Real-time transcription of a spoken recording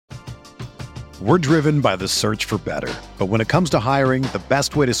We're driven by the search for better. But when it comes to hiring, the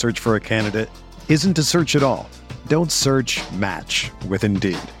best way to search for a candidate isn't to search at all. Don't search, match with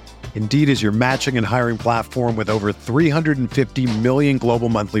Indeed. Indeed is your matching and hiring platform with over 350 million global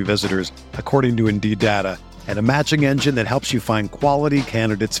monthly visitors, according to Indeed data, and a matching engine that helps you find quality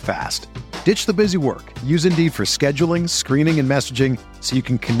candidates fast. Ditch the busy work. Use Indeed for scheduling, screening, and messaging so you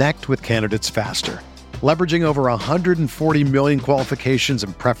can connect with candidates faster. Leveraging over 140 million qualifications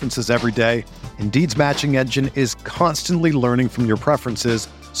and preferences every day, Indeed's matching engine is constantly learning from your preferences,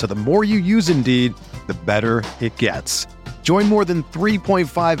 so the more you use Indeed, the better it gets. Join more than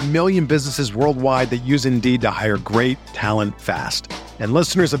 3.5 million businesses worldwide that use Indeed to hire great talent fast. And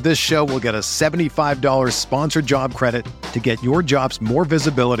listeners of this show will get a $75 sponsored job credit to get your jobs more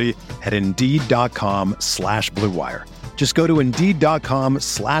visibility at Indeed.com/Blue Wire. Just go to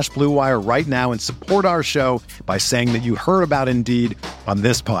Indeed.com/Blue Wire right now and support our show by saying that you heard about Indeed on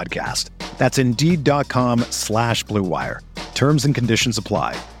this podcast. That's Indeed.com/Blue Wire. Terms and conditions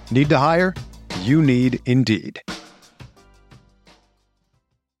apply. Need to hire? You need Indeed.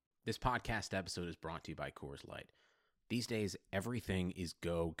 This podcast episode is brought to you by Coors Light. These days, everything is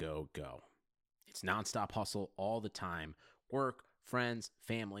go, go, go. It's nonstop hustle all the time. Work, friends,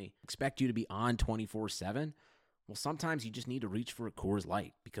 family, expect you to be on 24/7. Well, sometimes you just need to reach for a Coors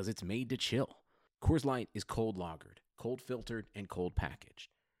Light because it's made to chill. Coors Light is cold lagered, cold filtered, and cold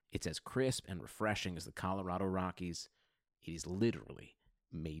packaged. It's as crisp and refreshing as the Colorado Rockies. It is literally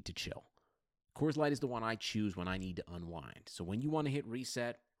made to chill. Coors Light is the one I choose when I need to unwind. So when you want to hit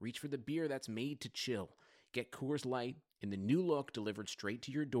reset, reach for the beer that's made to chill. Get Coors Light in the new look delivered straight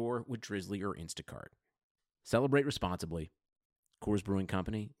to your door with Drizzly or Instacart. Celebrate responsibly. Coors Brewing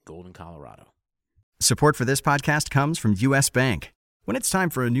Company, Golden, Colorado. Support for this podcast comes from U.S. Bank. When it's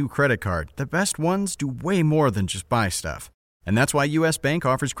time for a new credit card, the best ones do way more than just buy stuff. And that's why U.S. Bank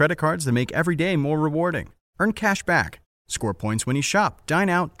offers credit cards that make every day more rewarding. Earn cash back, score points when you shop, dine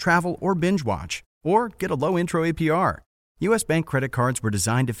out, travel, or binge watch, or get a low intro APR. U.S. Bank credit cards were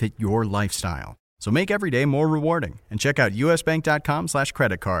designed to fit your lifestyle. So make every day more rewarding and check out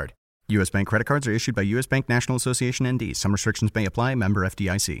usbank.com/credit card. U.S. Bank credit cards are issued by U.S. Bank National Association ND. Some restrictions may apply. Member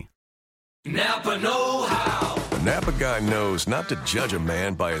FDIC. Napa know-how. The Napa guy knows not to judge a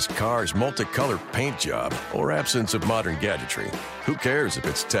man by his car's multicolored paint job or absence of modern gadgetry. Who cares if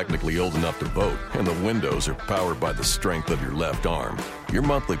it's technically old enough to vote and the windows are powered by the strength of your left arm? Your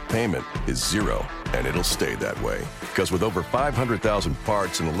monthly payment is zero, and it'll stay that way. Because with over 500,000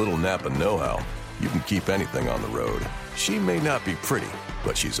 parts and a little Napa know-how, you can keep anything on the road. She may not be pretty,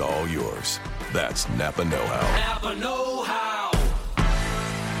 but she's all yours. That's Napa know-how. Napa know-how.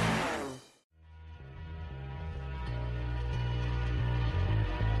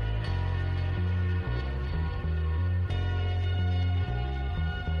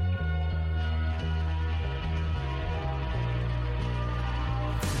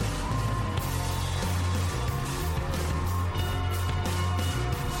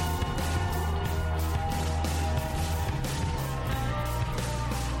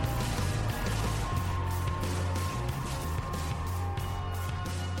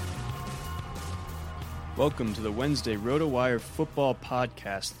 Welcome to the Wednesday RotoWire Football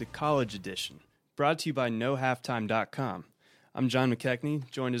Podcast, the college edition, brought to you by NoHalftime.com. I'm John McKechnie,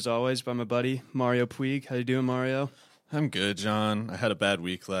 joined as always by my buddy Mario Puig. How you doing, Mario? I'm good, John. I had a bad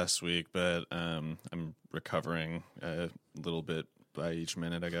week last week, but I'm recovering a little bit by each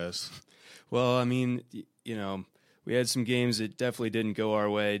minute, I guess. Well, I mean, you know, we had some games that definitely didn't go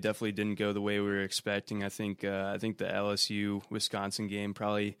our way, definitely didn't go the way we were expecting. I think the LSU-Wisconsin game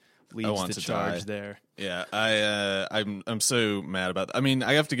probably leads the charge there. Yeah, I'm so mad about that. I mean,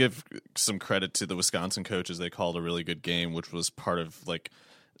 I have to give some credit to the Wisconsin coaches. They called a really good game, which was part of, like,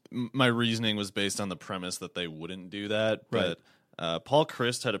 my reasoning was based on the premise that they wouldn't do that. Right. But Paul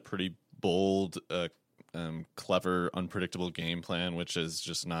Chryst had a pretty bold, clever, unpredictable game plan, which is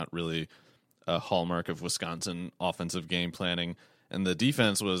just not really a hallmark of Wisconsin offensive game planning. And the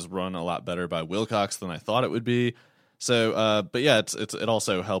defense was run a lot better by Wilcox than I thought it would be. So, but yeah, it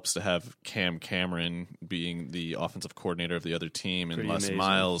also helps to have Cam Cameron being the offensive coordinator of the other team, and Les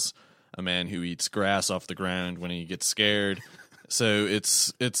Miles, a man who eats grass off the ground when he gets scared. So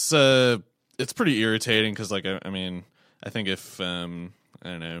it's pretty irritating because, like, I mean, I think if I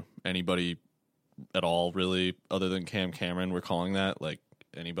don't know, anybody at all really other than Cam Cameron were calling that, like,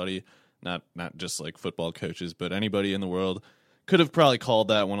 anybody, not just like football coaches, but anybody in the world could have probably called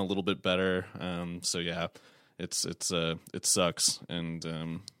that one a little bit better. So yeah. It sucks, and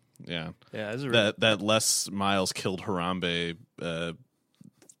that Les Miles killed Harambe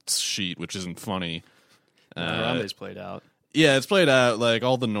sheet, which isn't funny. Harambe's played out. Yeah, it's played out like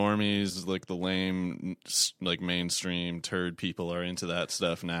all the normies, like the lame, like mainstream turd people are into that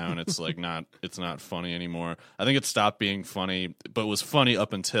stuff now, and it's like it's not funny anymore. I think it stopped being funny, but was funny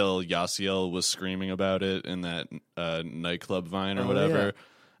up until Yasiel was screaming about it in that nightclub Vine or whatever.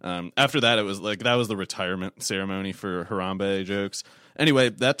 Yeah. After that, it was like that was the retirement ceremony for Harambe jokes. Anyway,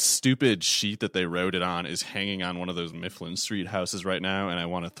 that stupid sheet that they wrote it on is hanging on one of those Mifflin Street houses right now, and I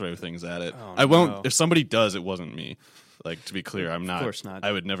want to throw things at it. I won't. If somebody does, it wasn't me. Like, to be clear, I'm not. Of course not.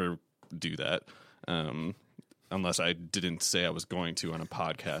 I would never do that unless I didn't say I was going to on a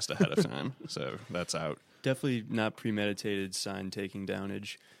podcast ahead of time. So that's out. Definitely not premeditated sign taking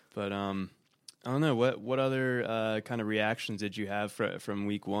downage. But I don't know. What other kind of reactions did you have from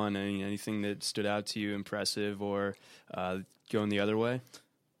week one? Anything that stood out to you impressive or going the other way?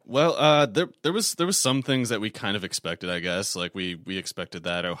 Well, there was some things that we kind of expected, I guess. Like we expected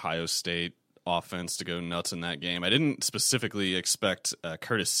that Ohio State offense to go nuts in that game. I didn't specifically expect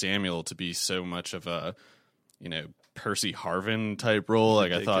Curtis Samuel to be so much of a, Percy Harvin type role.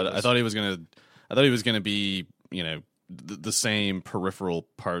 Like I thought he was gonna be, the same peripheral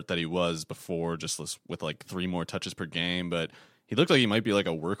part that he was before, just with like 3 more touches per game. But he looked like he might be like a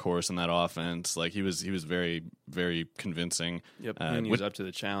workhorse in that offense. Like he was very, very convincing. Yep, and he was up to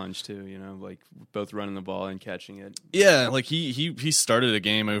the challenge too. Like both running the ball and catching it. Yeah, like he started a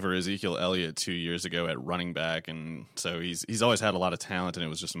game over Ezekiel Elliott 2 years ago at running back, and so he's always had a lot of talent, and it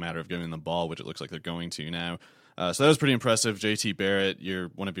was just a matter of giving him the ball, which it looks like they're going to now. So that was pretty impressive. JT Barrett,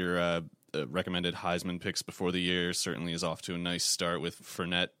 one of your recommended Heisman picks before the year, certainly is off to a nice start with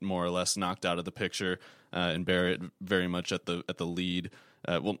Fournette more or less knocked out of the picture, and Barrett very much at the lead,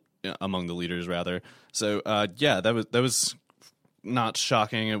 among the leaders rather. So that was not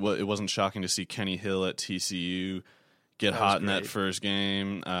shocking. It wasn't shocking to see Kenny Hill at TCU get hot in that first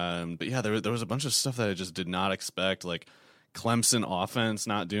game. But yeah, there was a bunch of stuff that I just did not expect, like Clemson offense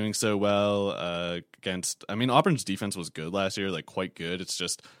not doing so well against. I mean, Auburn's defense was good last year, like quite good. It's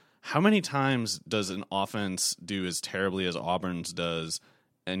just, how many times does an offense do as terribly as Auburn's does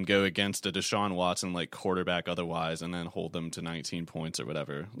and go against a Deshaun Watson like quarterback otherwise, and then hold them to 19 points or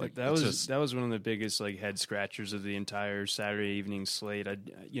whatever? Like that was one of the biggest like head scratchers of the entire Saturday evening slate.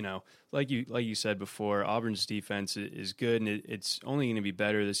 Like you said before, Auburn's defense is good, and it's only going to be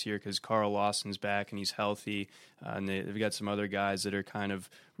better this year because Carl Lawson's back and he's healthy, and they've got some other guys that are kind of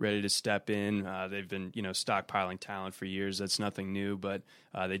ready to step in. They've been stockpiling talent for years. That's nothing new, but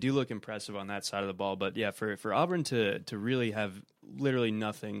they do look impressive on that side of the ball. But yeah, for Auburn to really have literally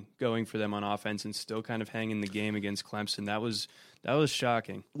nothing going for them on offense and still kind of hang in the game against Clemson, that was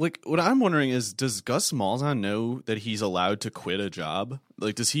shocking. Like, what I'm wondering is, does Gus Malzahn know that he's allowed to quit a job?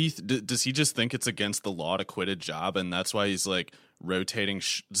 Like, does he just think it's against the law to quit a job, and that's why he's like rotating?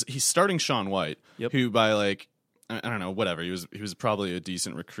 He's starting Sean White, who by like, I don't know, whatever. He was probably a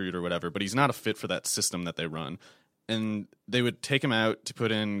decent recruit or whatever, but he's not a fit for that system that they run. And they would take him out to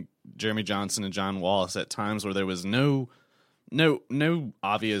put in Jeremy Johnson and John Wallace at times where there was no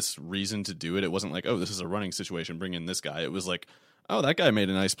obvious reason to do it. It wasn't like, oh, this is a running situation, bring in this guy. It was like, oh, that guy made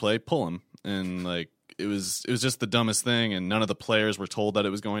a nice play, pull him. And like it was just the dumbest thing, and none of the players were told that it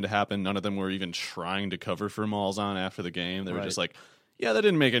was going to happen. None of them were even trying to cover for Malzahn after the game. They were just like, yeah, that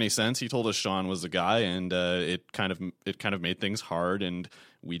didn't make any sense. He told us Sean was the guy, and it kind of made things hard, and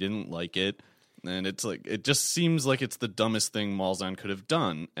we didn't like it. And it's like, it just seems like it's the dumbest thing Malzahn could have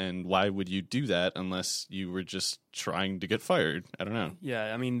done. And why would you do that unless you were just trying to get fired? I don't know.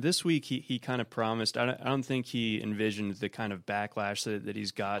 Yeah, I mean, this week he kind of promised. I don't think he envisioned the kind of backlash that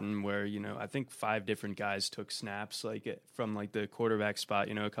he's gotten where, I think 5 different guys took snaps like from like the quarterback spot.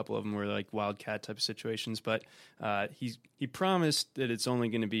 A couple of them were like wildcat type of situations. But he promised that it's only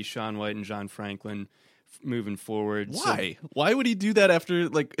going to be Sean White and John Franklin moving forward. Why? Why would he do that after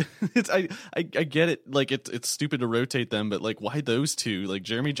like it's I get it, like it's stupid to rotate them, but like why those two? Like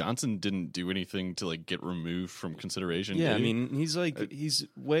Jeremy Johnson didn't do anything to like get removed from consideration. Yeah, I mean, he's like he's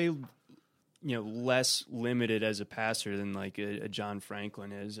way less limited as a passer than like a John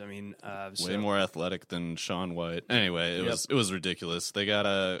Franklin is. I mean, way more athletic than Sean White. Anyway, it was ridiculous. They got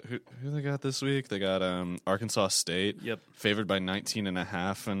who they got this week? They got Arkansas State. Yep, favored by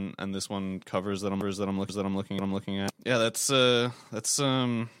 19.5, and this one covers that I'm looking at. Yeah, that's I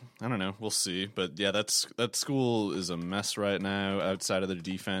don't know. We'll see, but yeah, that school is a mess right now outside of their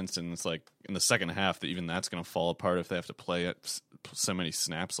defense, and it's like in the second half that even that's going to fall apart if they have to play so many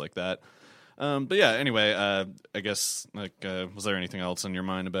snaps like that. But yeah, anyway, I guess like was there anything else on your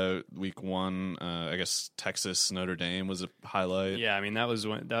mind about week one? I guess Texas Notre Dame was a highlight. Yeah, I mean that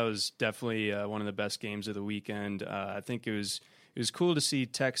was definitely one of the best games of the weekend. I think it was cool to see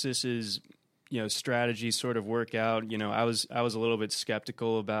Texas's strategy sort of work out. I was a little bit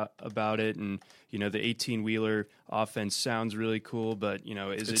skeptical about it, and the 18-wheeler offense sounds really cool, but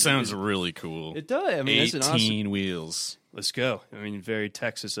it sounds really cool. It does. I mean, 18 it's an awesome wheels. Let's go. I mean, very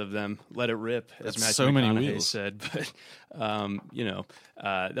Texas of them. Let it rip, as That's Matthew so many McConaughey wheels. said. But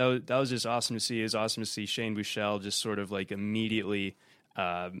that was just awesome to see. It was awesome to see Shane Buechele just sort of like immediately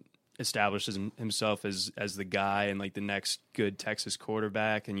establishes himself as the guy and like the next good Texas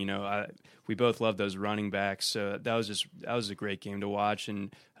quarterback. And we both love those running backs, so that was a great game to watch.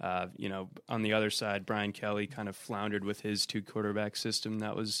 And on the other side, Brian Kelly kind of floundered with his 2 quarterback system.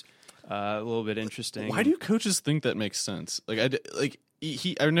 That was a little bit interesting. Why do coaches think that makes sense? I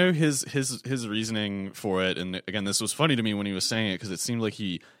know his reasoning for it, and again, this was funny to me when he was saying it because it seemed like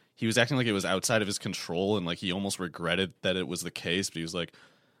he was acting like it was outside of his control, and like he almost regretted that it was the case. But he was like,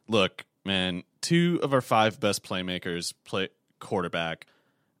 "Look, man, 2 of our 5 best playmakers play quarterback.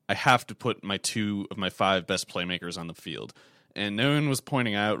 I have to put my 2 of my 5 best playmakers on the field." And no one was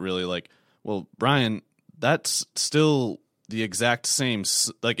pointing out really like, well, Brian, that's still the exact same,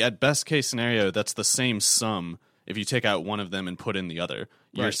 like at best case scenario, that's the same sum if you take out one of them and put in the other.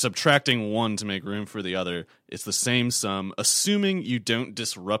 You're Right. subtracting one to make room for the other. It's the same sum, assuming you don't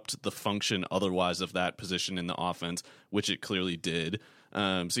disrupt the function otherwise of that position in the offense, which it clearly did.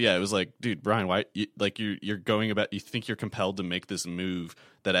 So yeah, it was like, dude, Brian, why? You're going about. You think you're compelled to make this move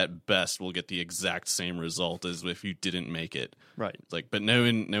that at best will get the exact same result as if you didn't make it. Right. It's like, but no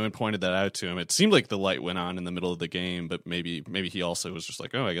one pointed that out to him. It seemed like the light went on in the middle of the game, but maybe he also was just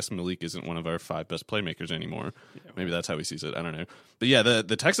like, oh, I guess Malik isn't one of our 5 best playmakers anymore. Yeah, maybe that's how he sees it. I don't know. But yeah,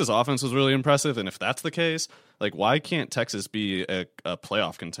 the Texas offense was really impressive, and if that's the case, like, why can't Texas be a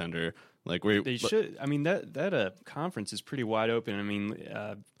playoff contender? Like they should. I mean, that conference is pretty wide open. I mean,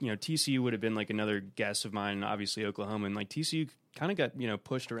 TCU would have been like another guess of mine, and obviously Oklahoma, and like TCU kind of got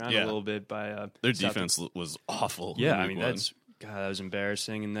pushed around a little bit by their defense was awful. Yeah, I mean that was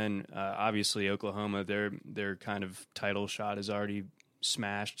embarrassing. And then obviously Oklahoma, their kind of title shot is already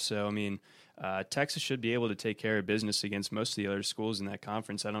smashed. So I mean, Texas should be able to take care of business against most of the other schools in that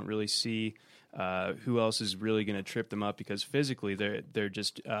conference. I don't really see who else is really going to trip them up, because physically they're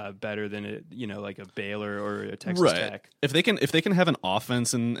just better than like a Baylor or a Texas Tech. If they can have an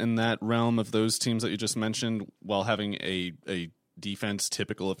offense in that realm of those teams that you just mentioned while having a defense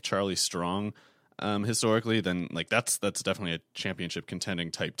typical of Charlie Strong historically, then like that's definitely a championship contending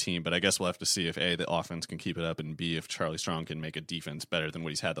type team. But I guess we'll have to see if A, the offense can keep it up, and B, if Charlie Strong can make a defense better than what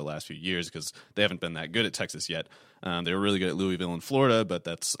he's had the last few years, because they haven't been that good at Texas yet. They were really good at Louisville and Florida, but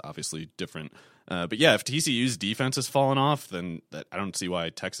that's obviously different. But yeah, if TCU's defense has fallen off, then I don't see why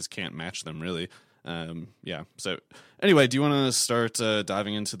Texas can't match them, really. Yeah. So anyway, do you want to start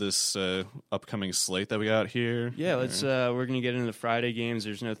diving into this upcoming slate that we got here? Yeah, let's. We're gonna get into the Friday games.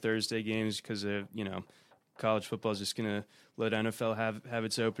 There's no Thursday games because college football is just gonna let NFL have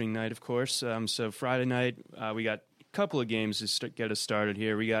its opening night, of course. So Friday night, we got a couple of games to get us started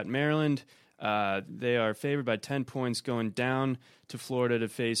here. We got Maryland. They are favored by 10 points going down to Florida to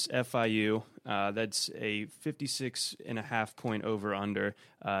face FIU. That's a 56.5 point over-under.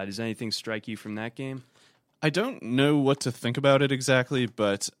 Does anything strike you from that game? I don't know what to think about it exactly,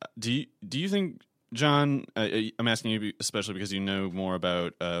 but do you think, John, I'm asking you especially because you know more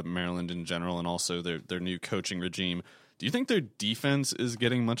about Maryland in general and also their new coaching regime. Do you think their defense is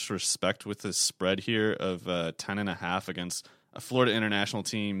getting much respect with this spread here of 10.5 against a Florida International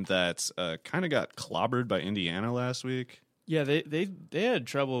team that kind of got clobbered by Indiana last week? Yeah, they had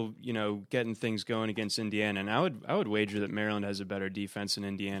trouble, getting things going against Indiana, and I would wager that Maryland has a better defense than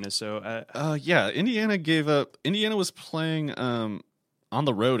Indiana. So yeah, Indiana gave up. Indiana was playing on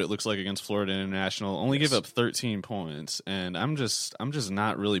the road. It looks like against Florida International, only gave up 13 points, and I'm just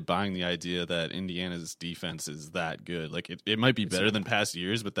not really buying the idea that Indiana's defense is that good. Like it might be better than past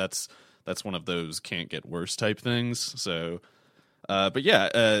years, but that's one of those can't get worse type things. So. But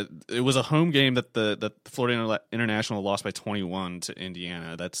yeah, it was a home game that the Florida International lost by 21 to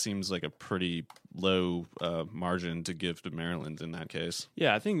Indiana. That seems like a pretty low margin to give to Maryland in that case.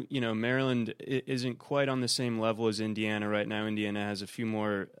 Yeah, I think Maryland isn't quite on the same level as Indiana right now. Indiana has a few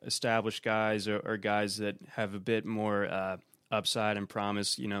more established guys or guys that have a bit more upside and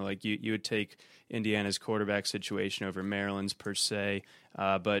promise. Like you would take Indiana's quarterback situation over Maryland's per se.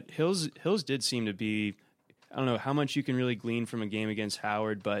 But Hills did seem to be. I don't know how much you can really glean from a game against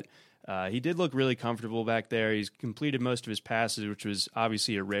Howard, but he did look really comfortable back there. He's completed most of his passes, which was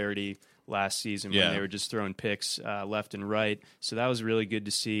obviously a rarity last season when they were just throwing picks left and right. So that was really good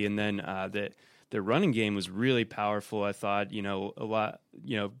to see. And then their running game was really powerful. I thought, a lot,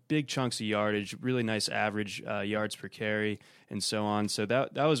 big chunks of yardage, really nice average yards per carry, and so on. So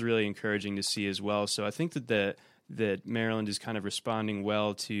that was really encouraging to see as well. So I think that Maryland is kind of responding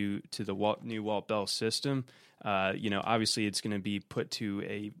well to the new Walt Bell system. Obviously it's going to be put to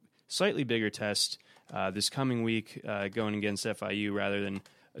a slightly bigger test this coming week, going against FIU rather than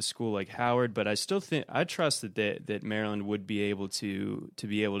a school like Howard, but I still think I trust that Maryland would be able to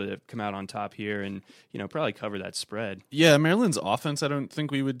come out on top here and probably cover that spread. Yeah, Maryland's offense I don't think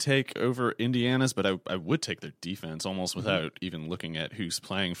we would take over Indiana's, but I would take their defense almost without even looking at who's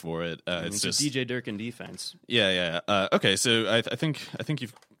playing for it. It's just DJ Durkin defense. Yeah. Okay, so I think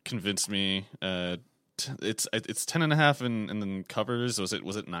you've convinced me. It's 10.5 and then covers. Was it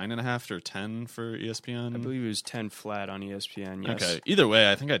 9.5 or 10 for ESPN? I believe it was 10 flat on ESPN. Yes. Okay. Either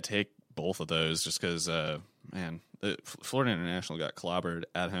way, I think I'd take both of those just because, Florida International got clobbered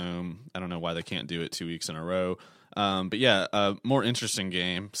at home. I don't know why they can't do it 2 weeks in a row. But yeah, more interesting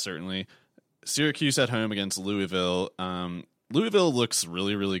game certainly. Syracuse at home against Louisville. Louisville looks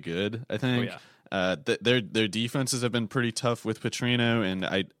really, really good. I think. Oh, yeah. Their defenses have been pretty tough with Petrino,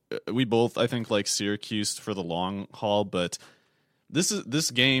 and we both I think like Syracuse for the long haul, but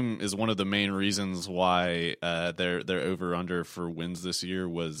this game is one of the main reasons why their over under for wins this year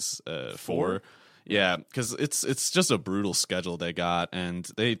was 4. Yeah, because it's just a brutal schedule they got, and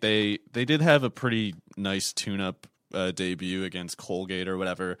they did have a pretty nice tune-up debut against Colgate or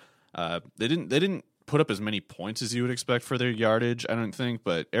whatever. They didn't put up as many points as you would expect for their yardage, I don't think,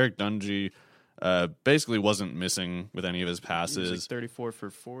 but Eric Dungy basically wasn't missing with any of his passes. It was like 34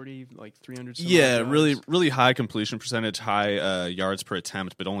 for 40, like 300. Yeah, really high completion percentage, high yards per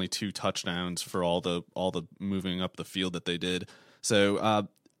attempt, but only 2 touchdowns for all the moving up the field that they did. So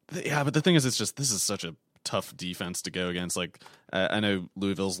but the thing is, this is such a tough defense to go against. Like I know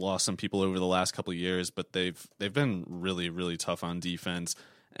Louisville's lost some people over the last couple of years, but they've been really, really tough on defense.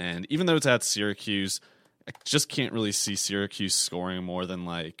 And even though it's at Syracuse, I just can't really see Syracuse scoring more than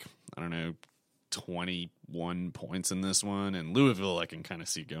 21 points in this one, and Louisville I can kind of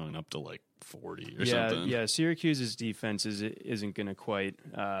see going up to 40 or something. Yeah, Syracuse's defense isn't going to quite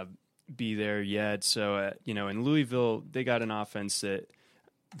be there yet. So in Louisville they got an offense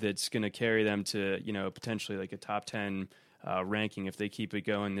that's going to carry them to potentially a top 10 ranking if they keep it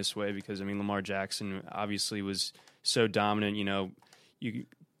going this way. Because Lamar Jackson obviously was so dominant. You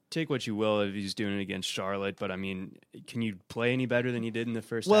take what you will if he's doing it against Charlotte, but can you play any better than he did in the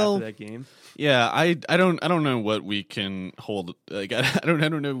first half of that game? Yeah, I don't know what we can hold. I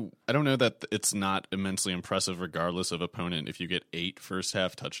don't know that it's not immensely impressive regardless of opponent if you get 8 first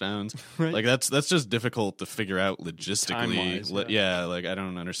half touchdowns. Right. That's just difficult to figure out logistically. Time-wise, yeah, I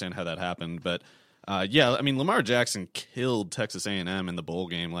don't understand how that happened, but Lamar Jackson killed Texas A&M in the bowl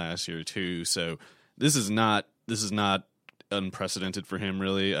game last year too. So this is not unprecedented for him,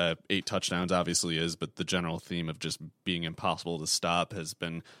 really. 8 touchdowns obviously is, but the general theme of just being impossible to stop has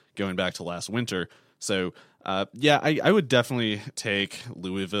been going back to last winter. So I would definitely take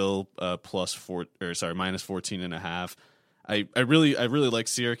Louisville minus 14.5. I really like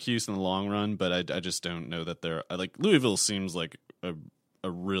Syracuse in the long run, but I just don't know that Louisville seems like a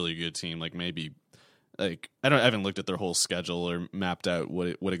really good team. Maybe I haven't looked at their whole schedule or mapped out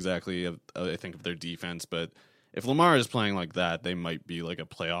what exactly I think of their defense, but if Lamar is playing like that, they might be a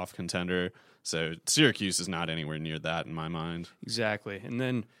playoff contender. So Syracuse is not anywhere near that in my mind. Exactly. And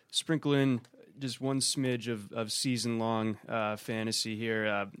then sprinkle in just one smidge of season-long fantasy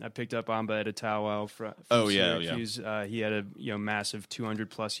here. I picked up Amba Edetawa from Syracuse. Yeah. He had a massive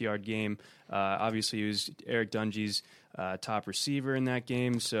 200-plus yard game. Obviously, he was Eric Dungy's top receiver in that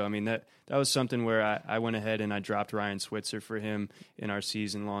game. So, that was something where I went ahead and I dropped Ryan Switzer for him in our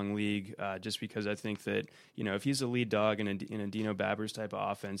season-long league just because I think that, if he's a lead dog in a Dino Babbers type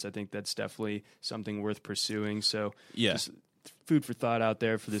of offense, I think that's definitely something worth pursuing. So, yeah. Food for thought out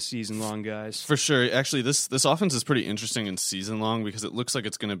there for the season-long guys. For sure. Actually, this offense is pretty interesting in season-long because it looks like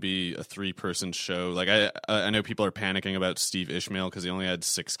it's going to be a 3-person show. I know people are panicking about Steve Ishmael because he only had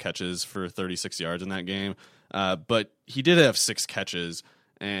 6 catches for 36 yards in that game. But he did have 6 catches,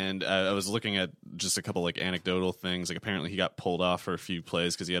 and I was looking at just a couple anecdotal things. Apparently he got pulled off for a few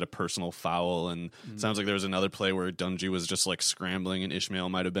plays because he had a personal foul, and it sounds like there was another play where Dungy was just scrambling and Ishmael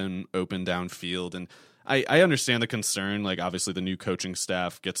might have been open downfield. And I understand the concern. Obviously the new coaching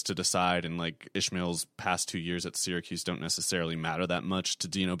staff gets to decide, and Ishmael's past 2 years at Syracuse don't necessarily matter that much to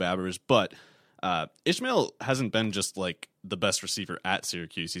Dino Babbers, but Ishmael hasn't been just the best receiver at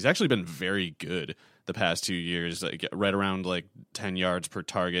Syracuse. He's actually been very good the past 2 years, right around 10 yards per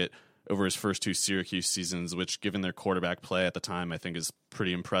target over his first 2 Syracuse seasons, which given their quarterback play at the time, I think is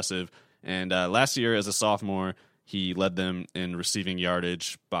pretty impressive. And last year, as a sophomore, he led them in receiving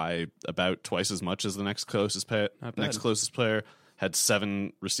yardage by about twice as much as the next closest player. Had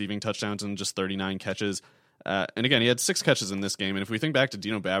 7 receiving touchdowns and just 39 catches. And again, he had 6 catches in this game. And if we think back to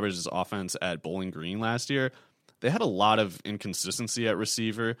Dino Babbage's offense at Bowling Green last year, they had a lot of inconsistency at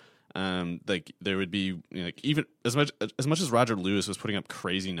receiver. Like there would be even as much as Roger Lewis was putting up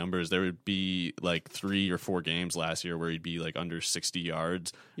crazy numbers, there would be like 3 or 4 games last year where he'd be like under 60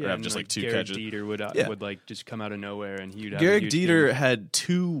 yards or have just like 2 Garrett catches. Dieter would like just come out of nowhere and he'd have Garrett a huge Dieter game. had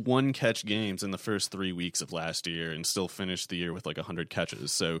 2 1-catch games in the first 3 weeks of last year and still finished the year with like 100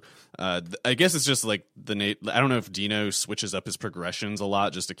 catches. So I guess it's just like I don't know if Dino switches up his progressions a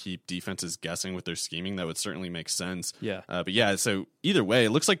lot just to keep defenses guessing with their scheming. That would certainly make sense. Yeah. But yeah, so either way,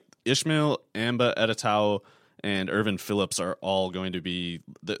 it looks like Ishmael, Amba, Editao, and Irvin Phillips are all going to be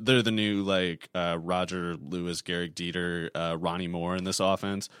they're the new like Roger Lewis, Garrett Dieter, Ronnie Moore in this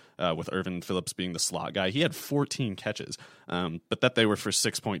offense, with Irvin Phillips being the slot guy. He had 14 catches, but that they were for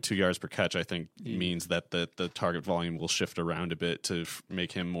 6.2 yards per catch, I think means that the target volume will shift around a bit to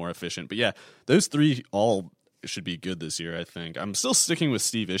make him more efficient. But yeah, those 3 all should be good this year, I think. I'm still sticking with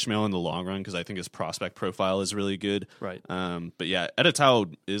Steve Ishmael in the long run because I think his prospect profile is really good. Right. But yeah,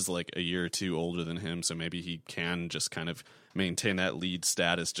 Editao is like a year or 2 older than him, so maybe he can just kind of maintain that lead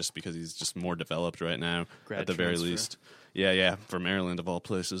status just because he's just more developed right now, at the very least. Yeah, for Maryland of all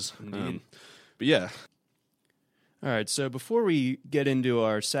places. But yeah. All right, so before we get into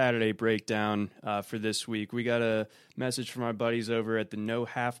our Saturday breakdown for this week, we got a message from our buddies over at the No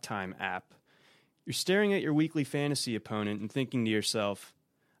Halftime app. You're staring at your weekly fantasy opponent and thinking to yourself,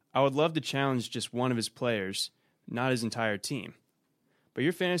 I would love to challenge just one of his players, not his entire team. But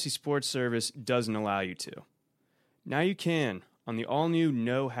your fantasy sports service doesn't allow you to. Now you can on the all-new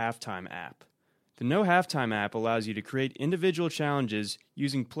No Halftime app. The No Halftime app allows you to create individual challenges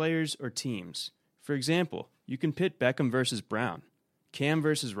using players or teams. For example, you can pit Beckham versus Brown, Cam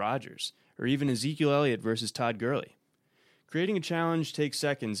versus Rodgers, or even Ezekiel Elliott versus Todd Gurley. Creating a challenge takes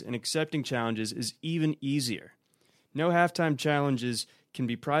seconds, and accepting challenges is even easier. No Halftime challenges can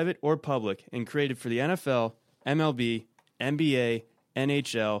be private or public and created for the NFL, MLB, NBA,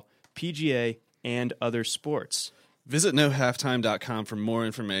 NHL, PGA, and other sports. Visit nohalftime.com for more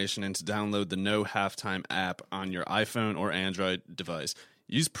information and to download the No Halftime app on your iPhone or Android device.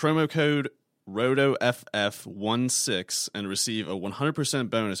 Use promo code ROTOFF16 and receive a 100%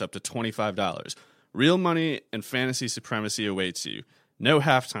 bonus up to $25. Real money and fantasy supremacy awaits you. No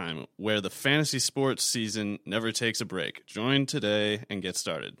Halftime, where the fantasy sports season never takes a break. Join today and get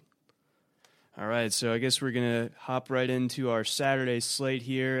started. All right, so I guess we're going to hop right into our Saturday slate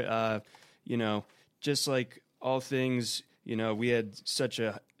here. Just like all things, we had such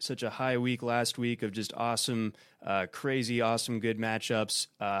a high week last week of just awesome, crazy, awesome, good matchups,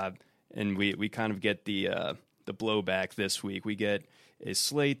 and we kind of get the blowback this week. We get a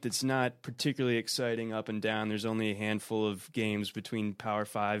slate that's not particularly exciting up and down. There's only a handful of games between Power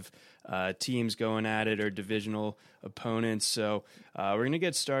 5 teams going at it or divisional opponents. So we're going to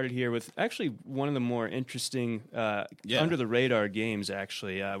get started here with actually one of the more interesting under-the-radar games,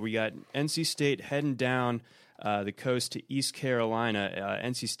 actually. We got NC State heading down the coast to East Carolina.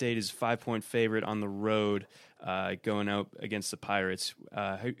 NC State is a 5-point favorite on the road going out against the Pirates. Who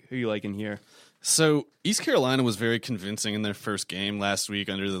are you liking here? So East Carolina was very convincing in their first game last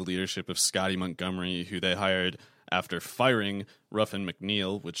week under the leadership of Scotty Montgomery, who they hired after firing Ruffin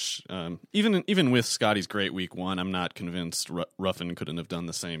McNeil, which even with Scotty's great week 1, I'm not convinced Ruffin couldn't have done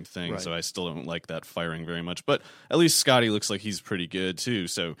the same thing. Right. So I still don't like that firing very much. But at least Scotty looks like he's pretty good too.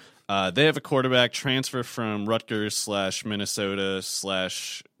 So they have a quarterback transfer from Rutgers / Minnesota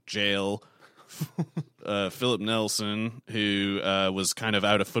 / jail. Philip Nelson, who was kind of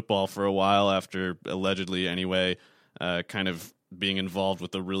out of football for a while after allegedly kind of being involved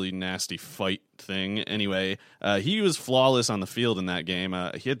with a really nasty fight thing. Anyway, he was flawless on the field in that game.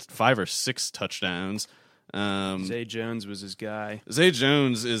 He had 5 or 6 touchdowns. Zay Jones was his guy. Zay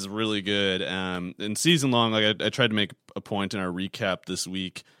Jones is really good. In season long, I tried to make a point in our recap this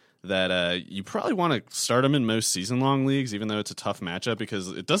week that you probably want to start him in most season-long leagues, even though it's a tough matchup, because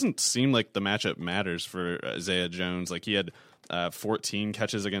it doesn't seem like the matchup matters for Zay Jones. Like, he had 14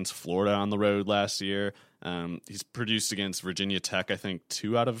 catches against Florida on the road last year. He's produced against Virginia Tech, I think,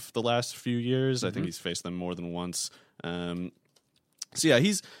 2 out of the last few years. Mm-hmm. I think he's faced them more than once. So yeah,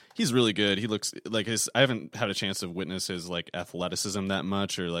 he's really good. He looks like I haven't had a chance to witness his like athleticism that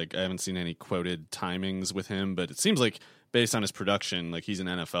much, or like I haven't seen any quoted timings with him, but it seems like based on his production, like he's an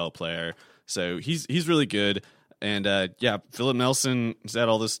NFL player. So he's really good. And Philip Nelson has had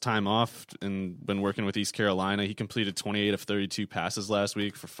all this time off and been working with East Carolina. He completed 28 of 32 passes last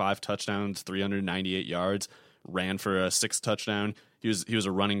week for 5 touchdowns, 398 yards, ran for a 6th touchdown. He was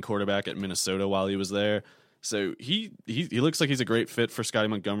a running quarterback at Minnesota while he was there. So he looks like he's a great fit for Scotty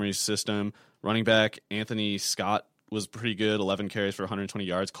Montgomery's system. Running back Anthony Scott was pretty good, 11 carries for 120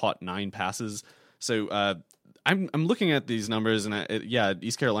 yards, caught 9 passes. So I'm looking at these numbers, and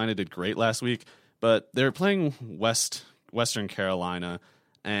East Carolina did great last week, but they're playing Western Carolina,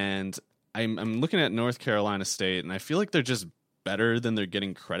 and I'm looking at North Carolina State, and I feel like they're just better than they're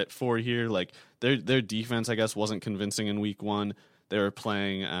getting credit for here. Like their defense, I guess, wasn't convincing in week 1. They were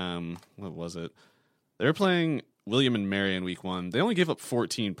playing what was it? They were playing William and Mary in week 1. They only gave up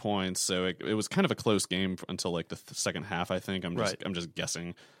 14 points, so it was kind of a close game until like the second half. I think I'm just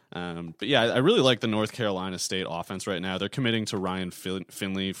guessing. But yeah, I really like the North Carolina State offense right now. They're committing to Ryan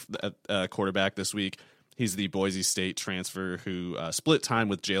Finley, quarterback, this week. He's the Boise State transfer who split time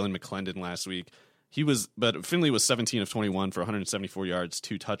with Jalen McClendon last week. But Finley was 17 of 21 for 174 yards,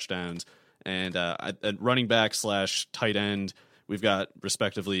 2 touchdowns, and at running back / tight end, we've got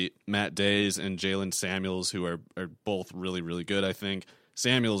respectively Matt Days and Jalen Samuels, who are both really, really good. I think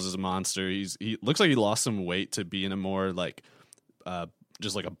Samuels is a monster. He looks like he lost some weight to be in a more like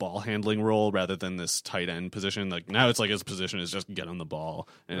just like a ball handling role rather than this tight end position. Like now it's like his position is just get on the ball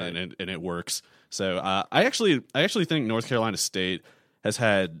and it works. So I actually think North Carolina State has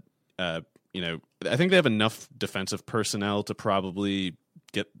had I think they have enough defensive personnel to probably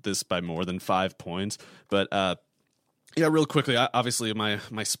get this by more than 5 points. But real quickly, obviously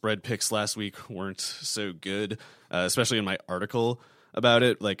my spread picks last week weren't so good, especially in my article about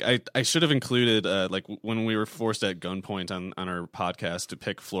it. Like I should have included like when we were forced at gunpoint on our podcast to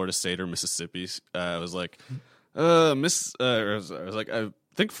pick Florida State or Mississippi. I was like, I was like, I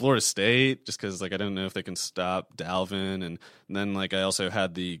think Florida State, just because like I don't know if they can stop Dalvin, and then like I also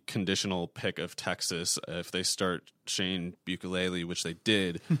had the conditional pick of Texas if they start Shane Bukelele, which they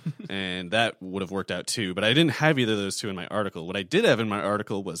did, and that would have worked out too. But I didn't have either of those two in my article. What I did have in my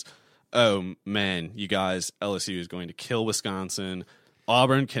article was, oh man, you guys, LSU is going to kill Wisconsin.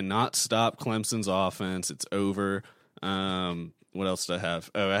 Auburn cannot stop Clemson's offense. It's over. What else did I have?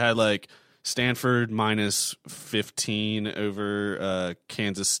 Oh, I had like Stanford minus 15 over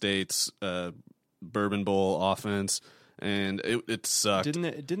Kansas State's Bourbon Bowl offense, and it sucked.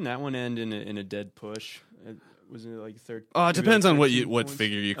 Didn't that one end in a dead push? Was it like third? Oh, it depends like on what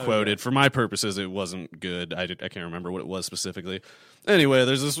figure you quoted. For my purposes, it wasn't good. I can't remember what it was specifically. Anyway,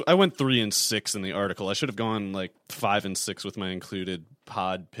 there's this. I went 3-6 in the article. I should have gone like 5-6 with my included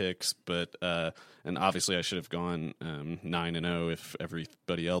pod picks, but and obviously I should have gone 9-0 if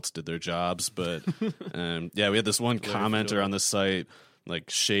everybody else did their jobs. But we had this one commenter on the site, like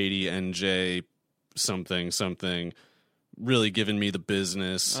Shady NJ something, really giving me the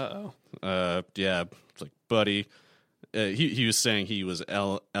business. Yeah. Like, buddy, he was saying he was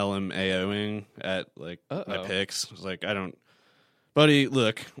LMAOing at like my picks. I was like, I don't, buddy.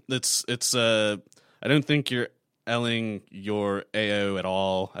 Look, it's I don't think you're L'ing your AO at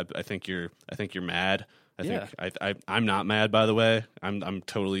all. I think you're mad. I'm not mad, by the way. I'm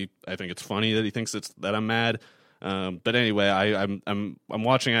totally. I think it's funny that he thinks that I'm mad. But anyway, I'm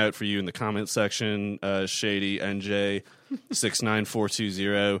watching out for you in the comment section. Shady NJ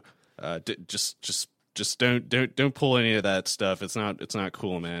 69420. Just don't pull any of that stuff. It's not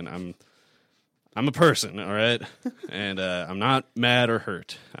cool, man. I'm a person, all right, and I'm not mad or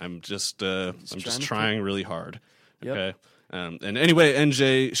hurt. I'm just trying really hard. Yep. Okay. And anyway,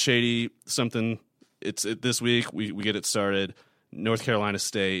 NJ Shady something. It's this week. We get it started. North Carolina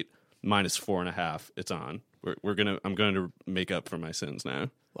State minus 4.5. It's on. I'm going to make up for my sins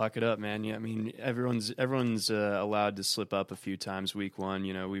now. Lock it up, man. Yeah, I mean, everyone's allowed to slip up a few times week 1.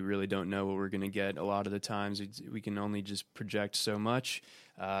 You know, we really don't know what we're going to get a lot of the times. We can only just project so much.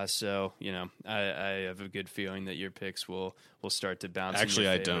 So, you know, I have a good feeling that your picks will start to bounce. Actually,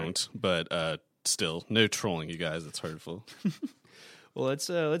 I don't, but still, no trolling, you guys. It's hurtful. Well,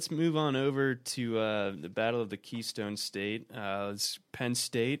 let's move on over to the Battle of the Keystone State. It's Penn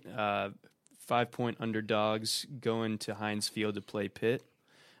State, 5-point underdogs going to Heinz Field to play Pitt.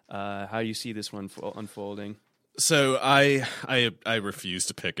 How do you see this one unfolding? So I refuse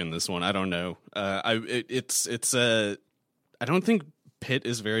to pick in this one. I don't know. I don't think Pitt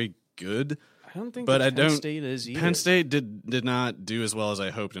is very good. I don't think Penn State is either. Penn State did not do as well as I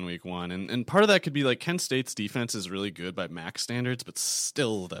hoped in week 1, and part of that could be like Kent State's defense is really good by MAC standards, but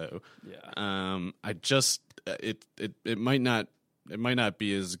still though, I just it might not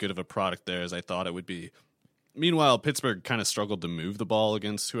be as good of a product there as I thought it would be. Meanwhile, Pittsburgh kind of struggled to move the ball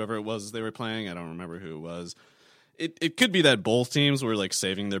against whoever it was they were playing. I don't remember who it was. it could be that both teams were like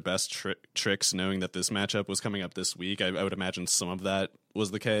saving their best tricks, knowing that this matchup was coming up this week. I would imagine some of that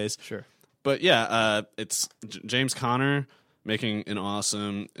was the case. Sure. But yeah, it's James Conner making an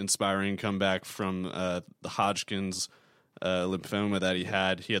awesome, inspiring comeback from the Hodgkin's lymphoma that he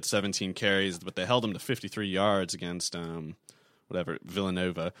had. He had 17 carries, but they held him to 53 yards against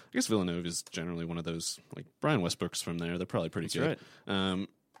Villanova. I guess Villanova is generally one of those, like Brian Westbrook's from there. They're probably pretty good. Right.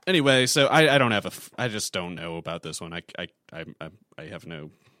 Anyway, so I just don't know about this one. I have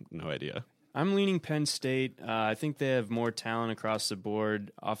no idea. I'm leaning Penn State. I think they have more talent across the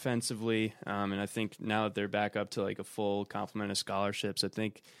board offensively, and I think now that they're back up to like a full complement of scholarships, I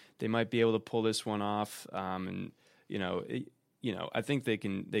think they might be able to pull this one off. And I think they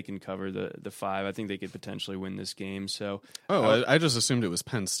can cover the 5. I think they could potentially win this game. So, I just assumed it was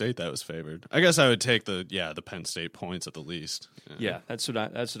Penn State that was favored. I guess I would take the Penn State points at the least. Yeah, that's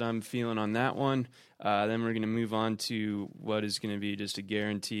what I'm feeling on that one. Then we're going to move on to what is going to be just a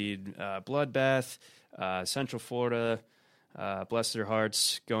guaranteed bloodbath. Central Florida, bless their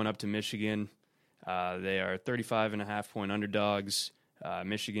hearts, going up to Michigan. They are 35.5-point underdogs.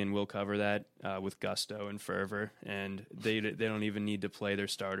 Michigan will cover that with gusto and fervor, and they don't even need to play their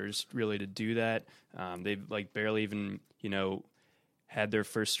starters really to do that. They've like barely even had their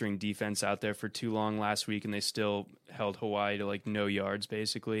first string defense out there for too long last week, and they still held Hawaii to like no yards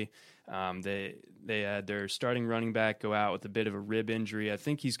basically. They had their starting running back go out with a bit of a rib injury. I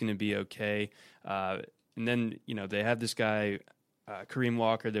think he's going to be okay. And then they have this guy Kareem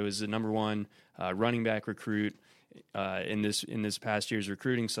Walker, that was the number 1 running back recruit in this past year's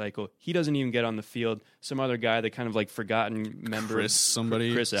recruiting cycle. He doesn't even get on the field. Some other guy, the kind of like forgotten member, Chris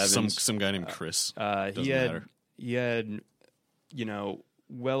Evans, some guy named Chris. He had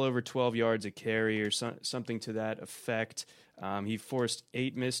well over 12 yards a carry or something to that effect. He forced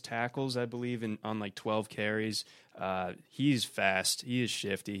 8 missed tackles, I believe, on like 12 carries. He's fast. He is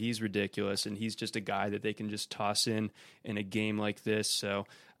shifty. He's ridiculous, and he's just a guy that they can just toss in a game like this. So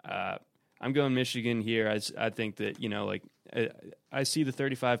I'm going Michigan here. I think that I see the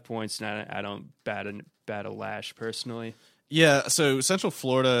 35 points, and I don't bat a lash personally. Yeah, so Central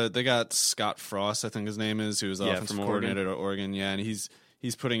Florida, they got Scott Frost, I think his name is, who was the offensive coordinator at Oregon. Yeah, and he's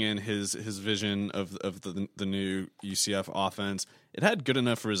putting in his vision of the new UCF offense. It had good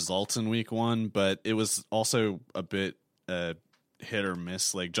enough results in week 1, but it was also a bit hit or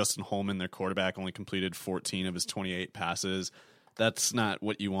miss. Like Justin Holman, their quarterback, only completed 14 of his 28 passes. That's not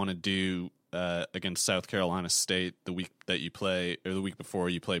what you want to do against South Carolina State the week that you play, or the week before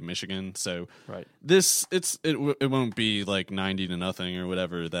you play Michigan. So right. It won't be like 90-0 or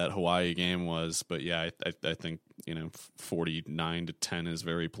whatever that Hawaii game was, but yeah, I think 49-10 is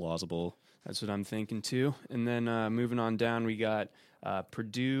very plausible. That's what I'm thinking too. And then moving on down, we got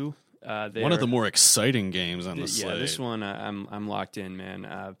Purdue. One of the more exciting games on the slate. Yeah, this one I'm locked in,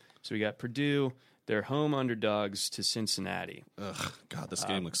 man. So we got Purdue. They're home underdogs to Cincinnati. Ugh, God, this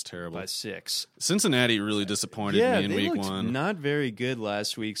game looks terrible. By 6. Cincinnati really disappointed me in week 1. Not very good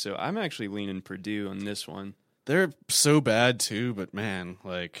last week, so I'm actually leaning Purdue on this one. They're so bad too, but man,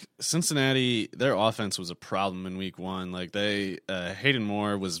 like Cincinnati, their offense was a problem in week 1. Like Hayden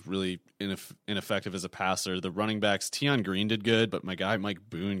Moore was really ineffective as a passer. The running backs, Tion Green did good, but my guy Mike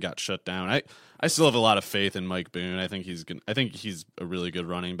Boone got shut down. I still have a lot of faith in Mike Boone. I think he's a really good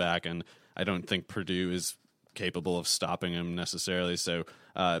running back, and I don't think Purdue is capable of stopping him necessarily. So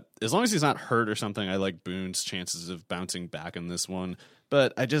as long as he's not hurt or something, I like Boone's chances of bouncing back in this one.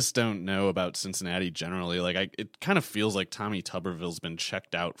 But I just don't know about Cincinnati generally. Like it kind of feels like Tommy Tuberville's been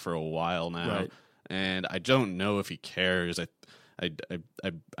checked out for a while now, right. And I don't know if he cares.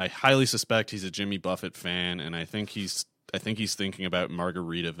 I highly suspect he's a Jimmy Buffett fan, and I think he's thinking about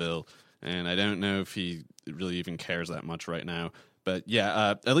Margaritaville, and I don't know if he really even cares that much right now. But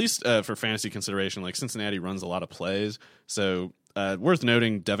yeah, at least for fantasy consideration, like Cincinnati runs a lot of plays. So worth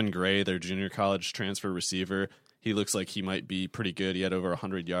noting, Devin Gray, their junior college transfer receiver, he looks like he might be pretty good. He had over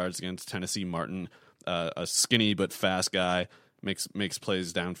 100 yards against Tennessee Martin, a skinny but fast guy, makes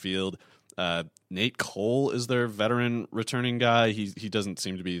plays downfield. Nate Cole is their veteran returning guy. He doesn't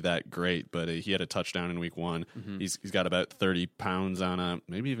seem to be that great, but he had a touchdown in week 1. Mm-hmm. He's got about 30 pounds on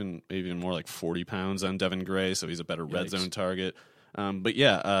maybe even more like 40 pounds on Devin Gray, so he's a better red zone target. But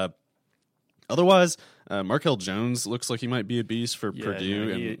yeah, otherwise, Markel Jones looks like he might be a beast for Purdue.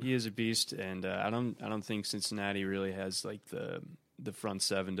 No, he is a beast, and I don't think Cincinnati really has like the front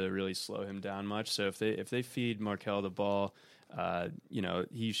 7 to really slow him down much. So if they feed Markel the ball,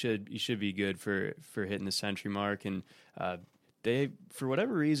 he should be good for hitting the century mark. And they, for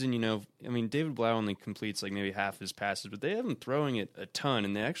whatever reason, David Blau only completes like maybe half his passes, but they have him throwing it a ton,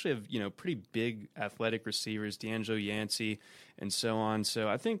 and they actually have, pretty big athletic receivers, D'Angelo Yancey and so on. So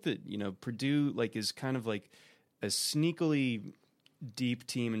I think that, Purdue like is kind of like a sneakily deep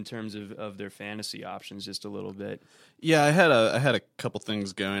team in terms of their fantasy options just a little bit. Yeah, I had a couple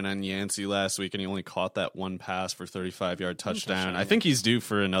things going on Yancey last week, and he only caught that one pass for 35-yard touchdown. I think he's due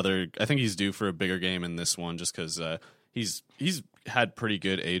for a bigger game in this one, just because he's had pretty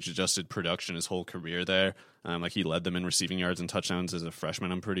good age-adjusted production his whole career there. Like he led them in receiving yards and touchdowns as a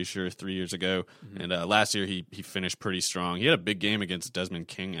freshman, I'm pretty sure, 3 years ago. Mm-hmm. And last year he finished pretty strong. He had a big game against Desmond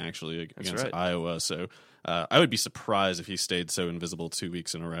King, actually, against Iowa. So I would be surprised if he stayed so invisible 2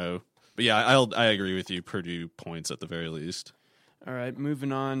 weeks in a row. But yeah, I agree with you. Purdue points at the very least. All right,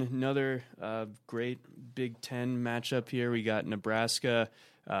 moving on. Another great Big Ten matchup here. We got Nebraska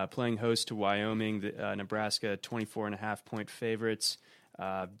playing host to Wyoming. Nebraska 24.5-point favorites.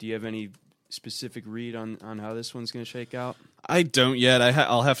 Do you have any specific read on how this one's going to shake out? I don't yet.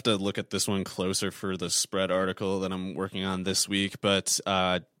 I'll have to look at this one closer for the spread article that I'm working on this week. But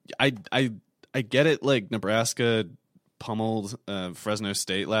I get it. Like Nebraska pummeled Fresno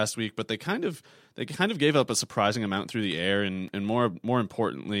State last week, but they kind of gave up a surprising amount through the air, and more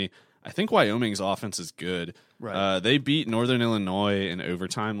importantly, I think Wyoming's offense is good. Right. They beat Northern Illinois in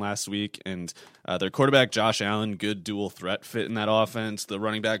overtime last week, and their quarterback Josh Allen, good dual threat fit in that offense. The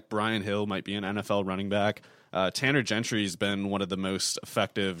running back Brian Hill might be an NFL running back. Tanner Gentry's been one of the most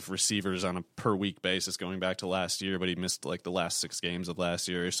effective receivers on a per week basis going back to last year, but he missed like the last 6 games of last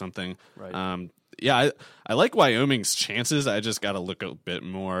year or something. Right. I like Wyoming's chances. I just got to look a bit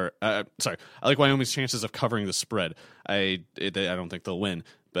more. I like Wyoming's chances of covering the spread. I don't think they'll win.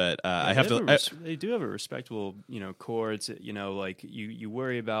 But they do have a respectable, core. It's like you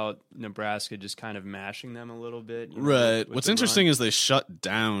worry about Nebraska just kind of mashing them a little bit. Right. What's interesting is they shut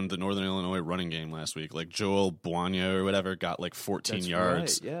down the Northern Illinois running game last week. Like Joel Buonio or whatever got like 14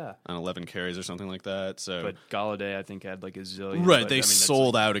 yards on 11 carries or something like that. So, but Galladay I think had like a zillion. Right. They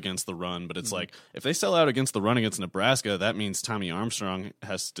sold out against the run, but it's like if they sell out against the run against Nebraska, that means Tommy Armstrong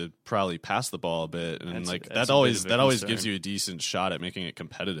has to probably pass the ball a bit, and that always gives you a decent shot at making it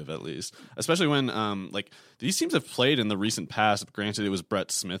competitive. At least, especially when these teams have played in the recent past. Granted, it was Brett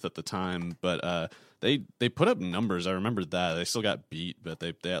Smith at the time, but they put up numbers. I remember that they still got beat, but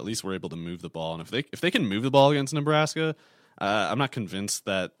they at least were able to move the ball. And if they can move the ball against Nebraska, I'm not convinced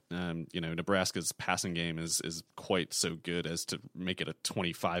that Nebraska's passing game is quite so good as to make it a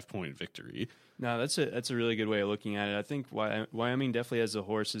 25-point victory. No, that's a really good way of looking at it. I think Wyoming definitely has the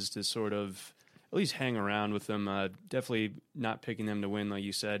horses to sort of at least hang around with them. Definitely not picking them to win, like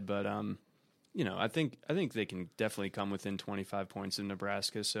you said, but I think they can definitely come within 25 points in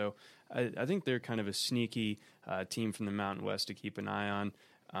Nebraska. So I think they're kind of a sneaky team from the Mountain West to keep an eye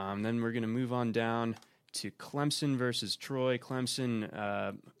on. Then we're going to move on down to Clemson versus Troy. Clemson,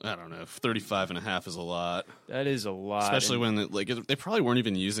 I don't know, 35.5 is a lot. That is a lot, especially when they probably weren't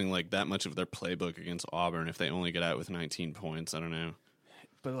even using like that much of their playbook against Auburn if they only get out with 19 points. I don't know.